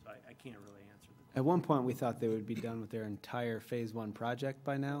 So I can't really answer the question. At one point, we thought they would be done with their entire Phase 1 project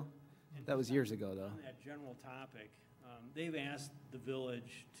by now. That was years ago, though. On that general topic, they've asked the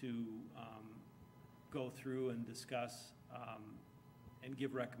village to go through and discuss and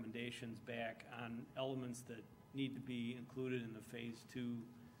give recommendations back on elements that need to be included in the Phase 2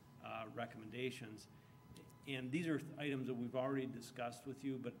 recommendations. And these are items that we've already discussed with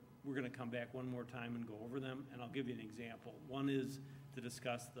you, but we're going to come back one more time and go over them, and I'll give you an example. One is to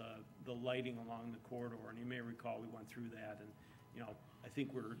discuss the lighting along the corridor, and you may recall we went through that, and I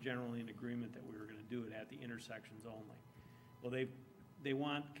think we're generally in agreement that we were going to do it at the intersections only. Well, they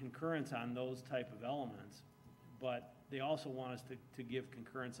want concurrence on those type of elements, but they also want us to give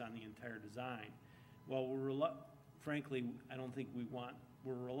concurrence on the entire design. Well, frankly, I don't think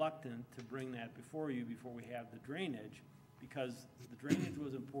we're reluctant to bring that before you before we have the drainage, because the drainage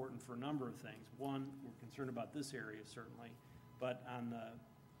was important for a number of things. One, we're concerned about this area certainly, but on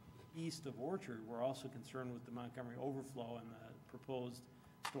the east of Orchard, we're also concerned with the Montgomery overflow and the proposed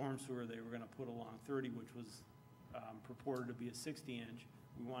storm sewer they were going to put along 30, which was purported to be a 60-inch.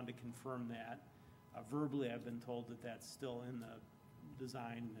 We wanted to confirm that. Verbally, I've been told that that's still in the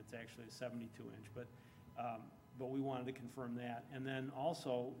design, and it's actually a 72-inch, but we wanted to confirm that. And then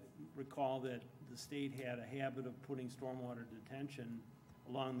also recall that the state had a habit of putting stormwater detention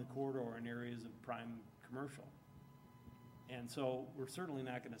along the corridor in areas of prime commercial. And so we're certainly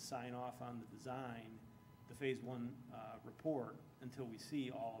not going to sign off on the design, the Phase 1 report, until we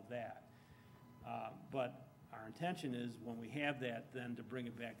see all of that. But our intention is, when we have that, then to bring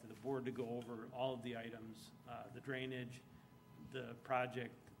it back to the board to go over all of the items, the drainage, the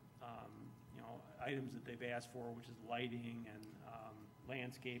project, items that they've asked for, which is lighting and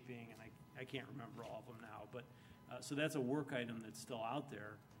landscaping, and I can't remember all of them now. But so that's a work item that's still out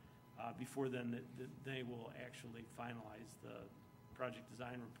there. Before then, they will actually finalize the project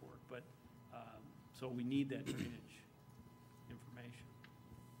design report. But so we need that drainage information.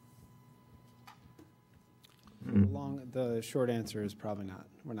 The short answer is probably not.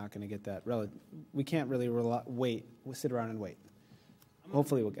 We're not going to get that. We can't really wait. We'll sit around and wait.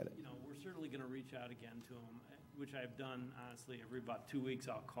 Hopefully we'll get it. We're certainly going to reach out again to them, which I've done, honestly, every about 2 weeks.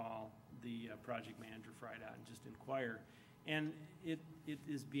 I'll call the project manager Friday and just inquire. And it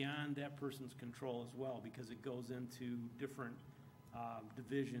is beyond that person's control as well, because it goes into different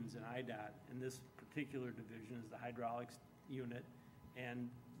divisions in IDOT. And this particular division is the hydraulics unit, and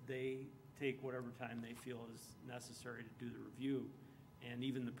they take whatever time they feel is necessary to do the review. And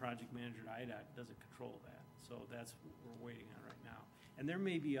even the project manager at IDOT doesn't control that. So that's what we're waiting on right now. And there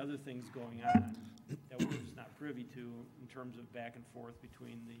may be other things going on that we're just not privy to in terms of back and forth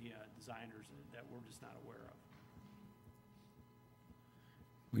between the designers that we're just not aware of.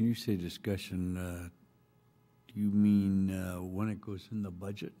 When you say discussion, do you mean when it goes in the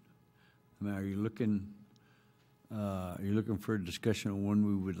budget? I mean, are you looking for a discussion on when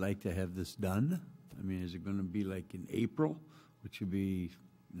we would like to have this done? I mean, is it going to be like in April, which would be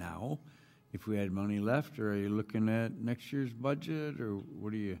now, if we had money left, or are you looking at next year's budget, or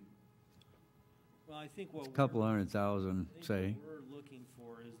what are you? Well, I think what it's a couple $100,000, say. What we're looking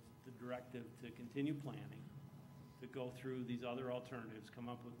for is the directive to continue planning, to go through these other alternatives, come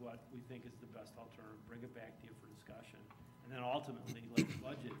up with what we think is the best alternative, bring it back to you for discussion, and then ultimately let's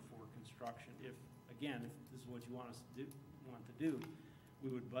budget for construction. If this is what you want us to do, we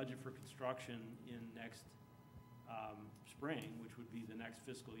would budget for construction in next spring, which would be the next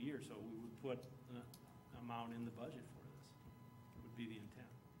fiscal year. So we would put an amount in the budget for this. It would be the intent.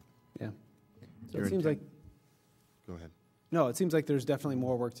 Yeah. So it seems like. Go ahead. No, it seems like there's definitely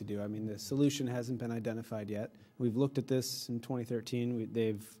more work to do. I mean, the solution hasn't been identified yet. We've looked at this in 2013.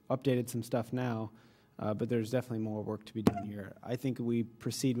 They've updated some stuff now, but there's definitely more work to be done here. I think we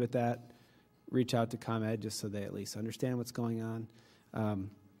proceed with that, reach out to ComEd just so they at least understand what's going on.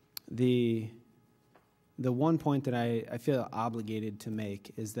 The one point that I feel obligated to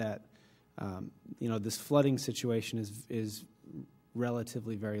make is that, this flooding situation is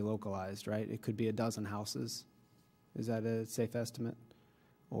relatively very localized, right? It could be a dozen houses. Is that a safe estimate?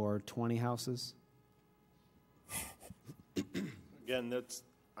 Or 20 houses? Again, it's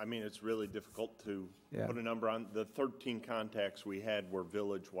really difficult to put a number on. The 13 contacts we had were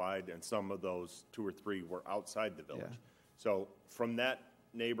village-wide, and some of those 2 or 3 were outside the village. Yeah. So from that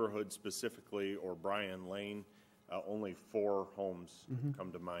neighborhood specifically, or Bryan Lane, only 4 homes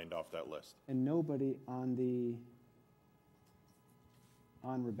come to mind off that list. And nobody on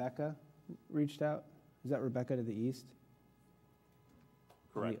Rebecca reached out? Is that Rebecca to the east?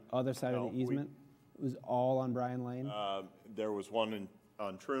 Correct. On the other side of the easement? It was all on Bryan Lane? There was one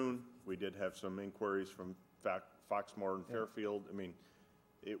on Troon. We did have some inquiries from Foxmore and Fairfield. I mean,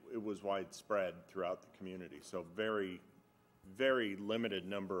 it was widespread throughout the community. So very, very limited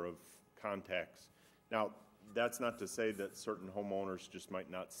number of contacts. Now, that's not to say that certain homeowners just might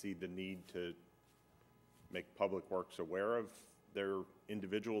not see the need to make Public Works aware of their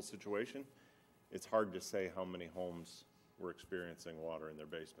individual situation. It's hard to say how many homes were experiencing water in their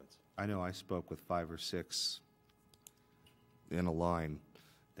basements. I know I spoke with 5 or 6 in a line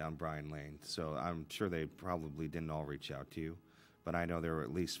down Bryan Lane, so I'm sure they probably didn't all reach out to you, but I know there were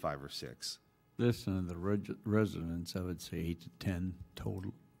at least 5 or 6. Listen to the residents, I would say 8 to 10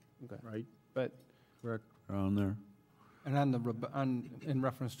 total. Okay. Right? But correct around there. And in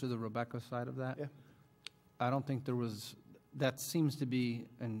reference to the Rebecca side of that, I don't think there was. That seems to be,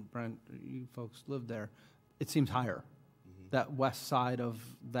 and Brent, you folks live there. It seems higher. Mm-hmm. That west side of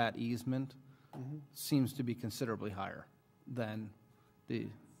that easement seems to be considerably higher than the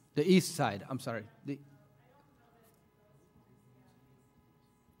east side. I'm sorry. That's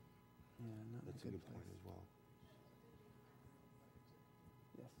a good point as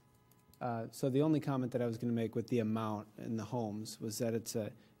well. So the only comment that I was going to make with the amount in the homes was that it's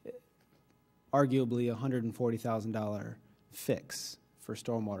arguably $140,000 fix for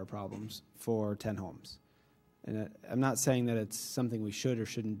stormwater problems for 10 homes. And I'm not saying that it's something we should or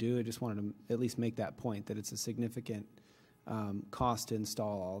shouldn't do. I just wanted to at least make that point, that it's a significant cost to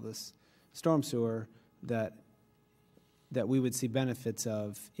install all this storm sewer that we would see benefits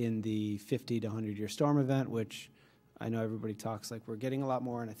of in the 50 to 100-year storm event, which I know everybody talks like we're getting a lot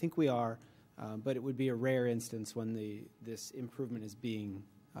more, and I think we are. but it would be a rare instance when this improvement is being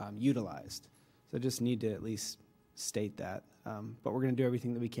utilized. So I just need to at least state that. But we're going to do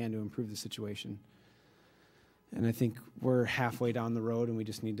everything that we can to improve the situation. And I think we're halfway down the road, and we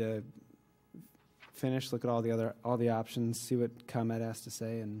just need to finish, look at all the options, see what ComEd has to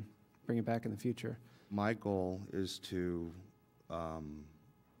say, and bring it back in the future. My goal is to have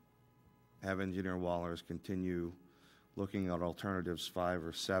Engineer Wallers continue looking at alternatives 5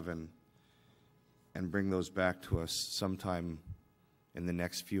 or 7 and bring those back to us sometime in the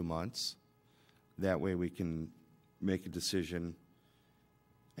next few months. That way we can make a decision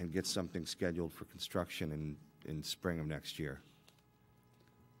and get something scheduled for construction in spring of next year.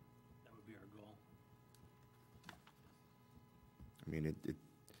 That would be our goal. I mean,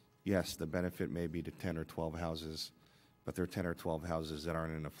 yes, the benefit may be to 10 or 12 houses, but there are 10 or 12 houses that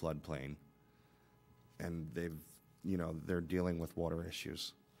aren't in a floodplain, and they're dealing with water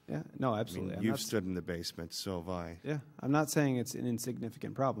issues. Yeah, no, absolutely. I mean, you've stood in the basement, so have I. Yeah, I'm not saying it's an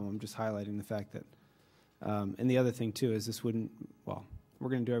insignificant problem. I'm just highlighting the fact that, and the other thing too is we're going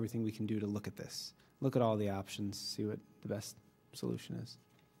to do everything we can do to look at this, look at all the options, see what the best solution is.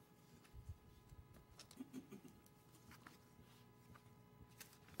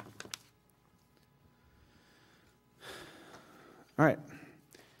 All right.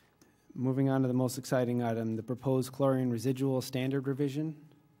 Moving on to the most exciting item, the proposed chlorine residual standard revision.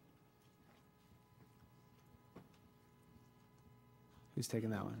 Who's taking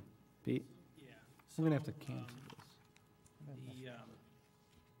that one? Pete? Yeah. I'm going to have to cancel The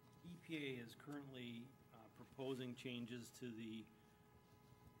EPA is currently proposing changes to the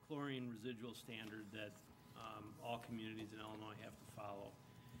chlorine residual standard that all communities in Illinois have to follow.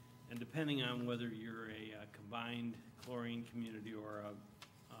 And depending on whether you're a combined chlorine community or a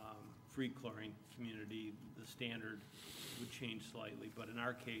free chlorine community, the standard would change slightly. But in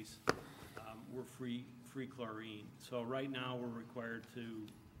our case, we're free chlorine. So right now, we're required to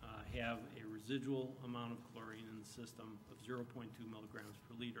have a residual amount of chlorine in the system of 0.2 milligrams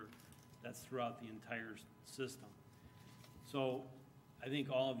per liter. That's throughout the entire system. So I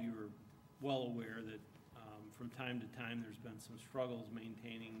think all of you are well aware that from time to time, there's been some struggles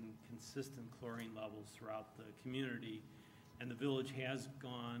maintaining consistent chlorine levels throughout the community. And the village has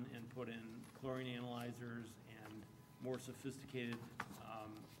gone and put in chlorine analyzers and more sophisticated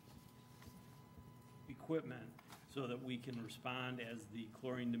equipment so that we can respond as the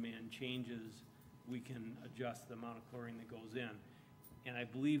chlorine demand changes. We can adjust the amount of chlorine that goes in. And I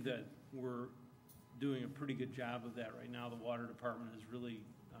believe that we're doing a pretty good job of that right now. The water department has really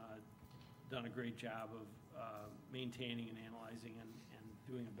done a great job of maintaining and analyzing and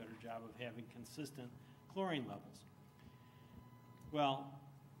doing a better job of having consistent chlorine levels. Well,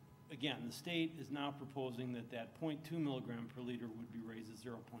 again, the state is now proposing that 0.2 milligram per liter would be raised to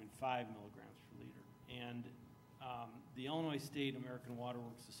 0.5 milligrams per liter. And the Illinois State American Water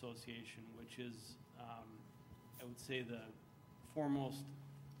Works Association, which is, I would say, the foremost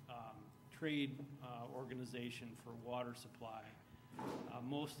trade organization for water supply,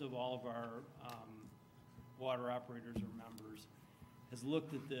 most of all of our water operators or members, has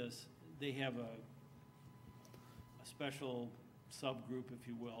looked at this. They have a special subgroup, if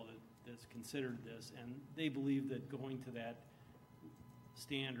you will, that's considered this, and they believe that going to that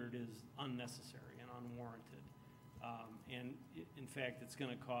standard is unnecessary and unwarranted. And in fact, it's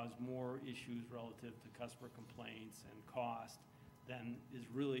going to cause more issues relative to customer complaints and cost than is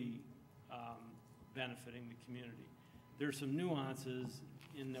really benefiting the community. There's some nuances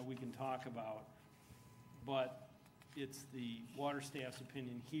in that we can talk about, but it's the water staff's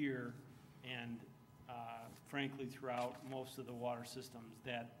opinion here and frankly throughout most of the water systems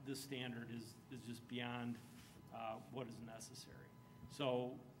that this standard is just beyond what is necessary.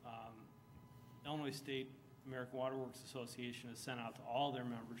 So Illinois State American Water Works Association has sent out to all their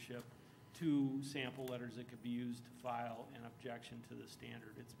membership 2 sample letters that could be used to file an objection to the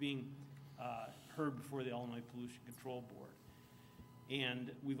standard. It's being heard before the Illinois Pollution Control Board.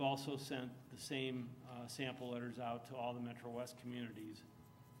 And we've also sent the same sample letters out to all the Metro West communities.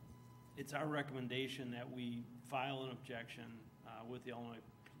 It's our recommendation that we file an objection with the Illinois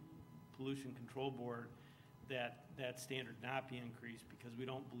Pollution Control Board that standard not be increased because we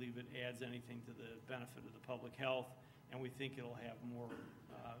don't believe it adds anything to the benefit of the public health, and we think it'll have more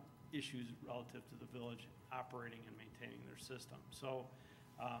issues relative to the village operating and maintaining their system. So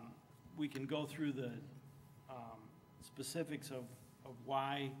we can go through the specifics of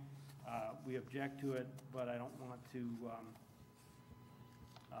why we object to it, but I don't want to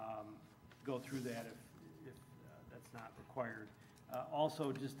go through that if that's not required.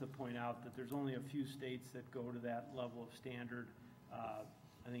 Also, just to point out that there's only a few states that go to that level of standard.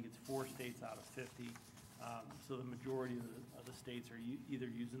 I think it's 4 states out of 50. So the majority of the states are either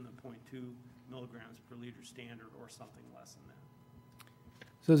using the 0.2 milligrams per liter standard or something less than that.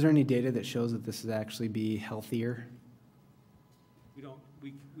 So is there any data that shows that this would actually be healthier?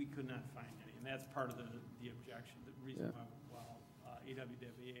 We could not find any, and that's part of the objection, the reason why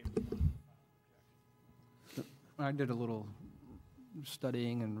AWWA was one of the objections. I did a little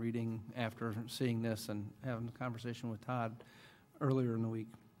studying and reading after seeing this and having a conversation with Todd earlier in the week.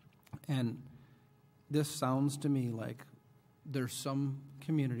 And this sounds to me like there's some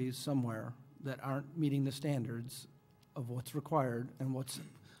communities somewhere that aren't meeting the standards of what's required and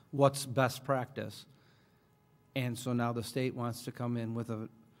what's best practice. And so now the state wants to come in with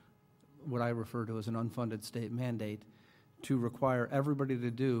what I refer to as an unfunded state mandate to require everybody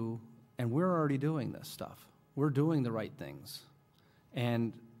to do, and we're already doing this stuff. We're doing the right things.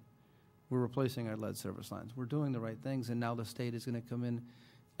 And we're replacing our lead service lines. We're doing the right things, and now the state is going to come in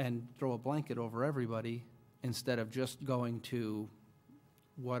and throw a blanket over everybody instead of just going to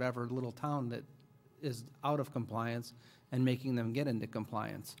whatever little town that is out of compliance and making them get into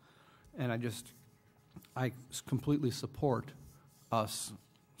compliance. And I completely support us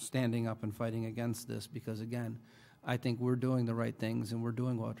standing up and fighting against this because, again, I think we're doing the right things and we're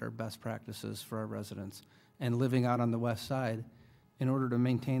doing what our best practices for our residents. And living out on the west side, in order to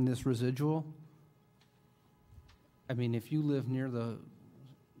maintain this residual, I mean, if you live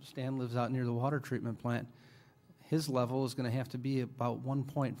Stan lives out near the water treatment plant, his level is going to have to be about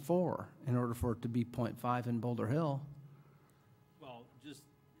 1.4 in order for it to be 0.5 in Boulder Hill. Well,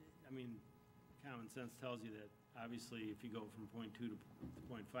 common sense tells you that obviously if you go from 0.2 to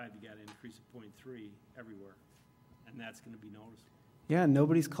 0.5, you got to increase it 0.3 everywhere, and that's going to be noticeable. Yeah,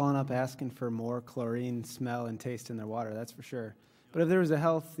 nobody's calling up asking for more chlorine smell and taste in their water, that's for sure. But if there was a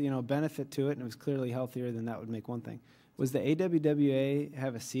health, benefit to it and it was clearly healthier, then that would make one thing. Was the AWWA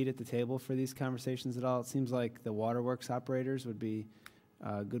have a seat at the table for these conversations at all? It seems like the waterworks operators would be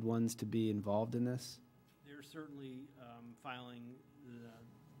good ones to be involved in this. They're certainly filing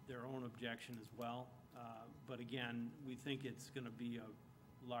their own objection as well. But again, we think it's going to be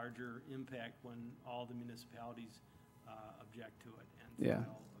a larger impact when all the municipalities object to it and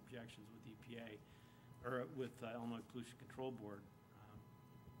file objections with EPA or with Illinois Pollution Control Board.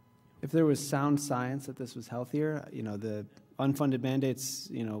 If there was sound science that this was healthier, the unfunded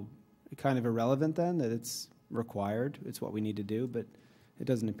mandate's, kind of irrelevant then, that it's required, it's what we need to do, but it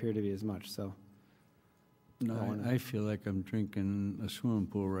doesn't appear to be as much, so. No, I feel like I'm drinking a swimming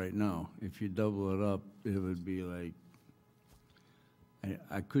pool right now. If you double it up, it would be like,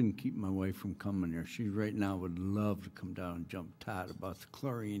 I couldn't keep my wife from coming here. She right now would love to come down and jump Todd about the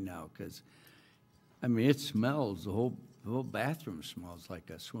chlorine now, because, it smells, the whole bathroom smells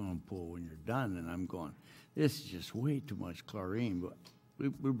like a swimming pool when you're done, and I'm going, this is just way too much chlorine, but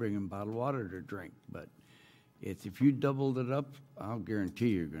we're bringing bottled water to drink. But if you doubled it up, I'll guarantee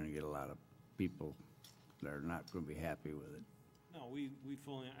you're going to get a lot of people that are not going to be happy with it. No, we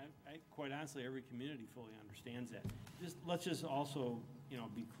fully, quite honestly, every community fully understands that. Let's just also,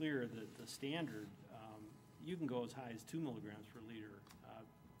 be clear that the standard, you can go as high as 2 milligrams per liter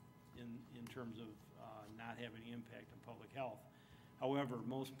in terms of not have any impact on public health. However,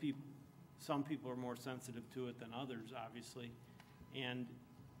 some people are more sensitive to it than others, obviously. And,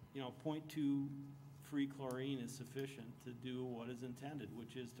 0.2 free chlorine is sufficient to do what is intended,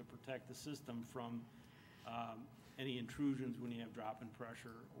 which is to protect the system from any intrusions when you have drop in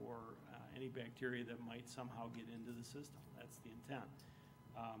pressure or any bacteria that might somehow get into the system. That's the intent.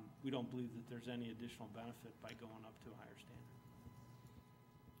 We don't believe that there's any additional benefit by going up to a higher standard.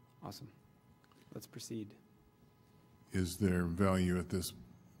 Awesome. Let's proceed. Is there value at this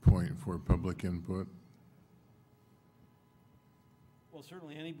point for public input? Well,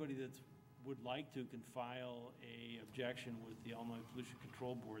 certainly anybody that would like to can file a objection with the Illinois Pollution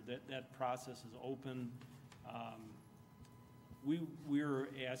Control Board. That process is open. We're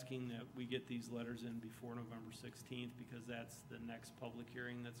asking that we get these letters in before November 16th because that's the next public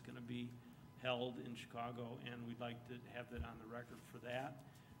hearing that's going to be held in Chicago, and we'd like to have that on the record for that.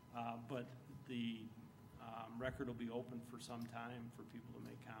 But the record will be open for some time for people to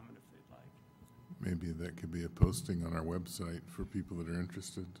make comment if they'd like. Maybe that could be a posting on our website for people that are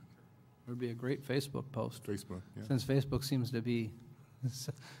interested. It would be a great Facebook post. Facebook, yeah. Since Facebook seems to be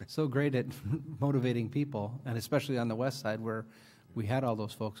so great at motivating people, and especially on the west side where we had all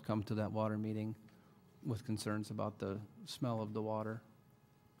those folks come to that water meeting with concerns about the smell of the water.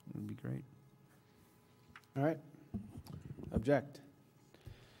 It would be great. All right. Object.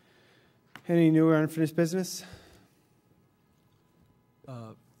 Any new or unfinished business?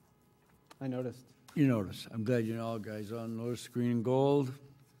 I noticed. You noticed. I'm glad you all guys on noticed green and gold.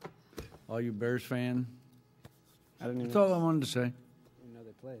 All you Bears fan? I didn't That's even, all I wanted to say. didn't know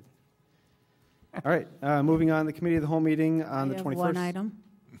they played. All right, moving on, the committee of the whole meeting on the I have 21st. one item.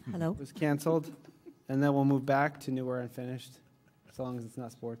 Hello? Was canceled, and then we'll move back to new or unfinished, as long as it's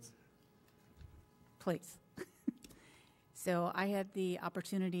not sports. Please. So I had the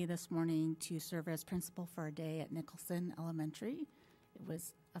opportunity this morning to serve as principal for a day at Nicholson Elementary. It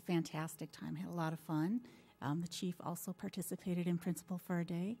was a fantastic time, had a lot of fun. The chief also participated in principal for a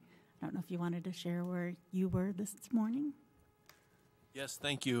day. I don't know if you wanted to share where you were this morning. Yes,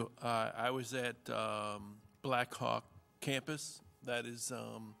 thank you. I was at Black Hawk campus. That is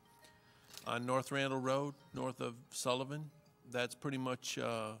on North Randall Road, north of Sullivan. That's pretty much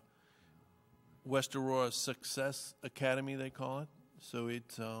West Aurora Success Academy, they call it. So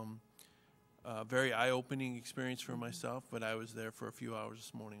it's a very eye-opening experience for myself, but I was there for a few hours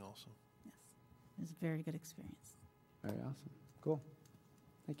this morning also. Yes, it was a very good experience. Very awesome. Cool.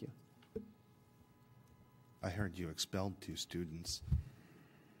 Thank you. I heard you expelled 2 students.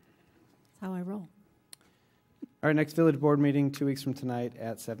 That's how I roll. All right, next village board meeting 2 weeks from tonight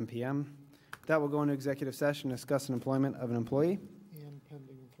at 7 p.m. That will go into executive session, discuss an employment of an employee.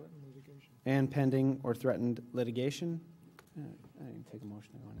 And pending or threatened litigation. I didn't even take a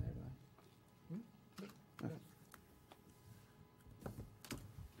motion to go into there, do I? Okay.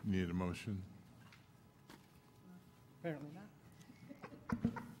 Need a motion? Apparently not.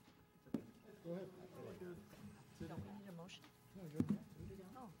 Don't we need a motion?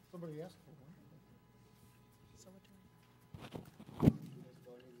 No. Somebody asked for one. So what do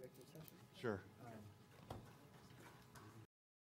we? Sure.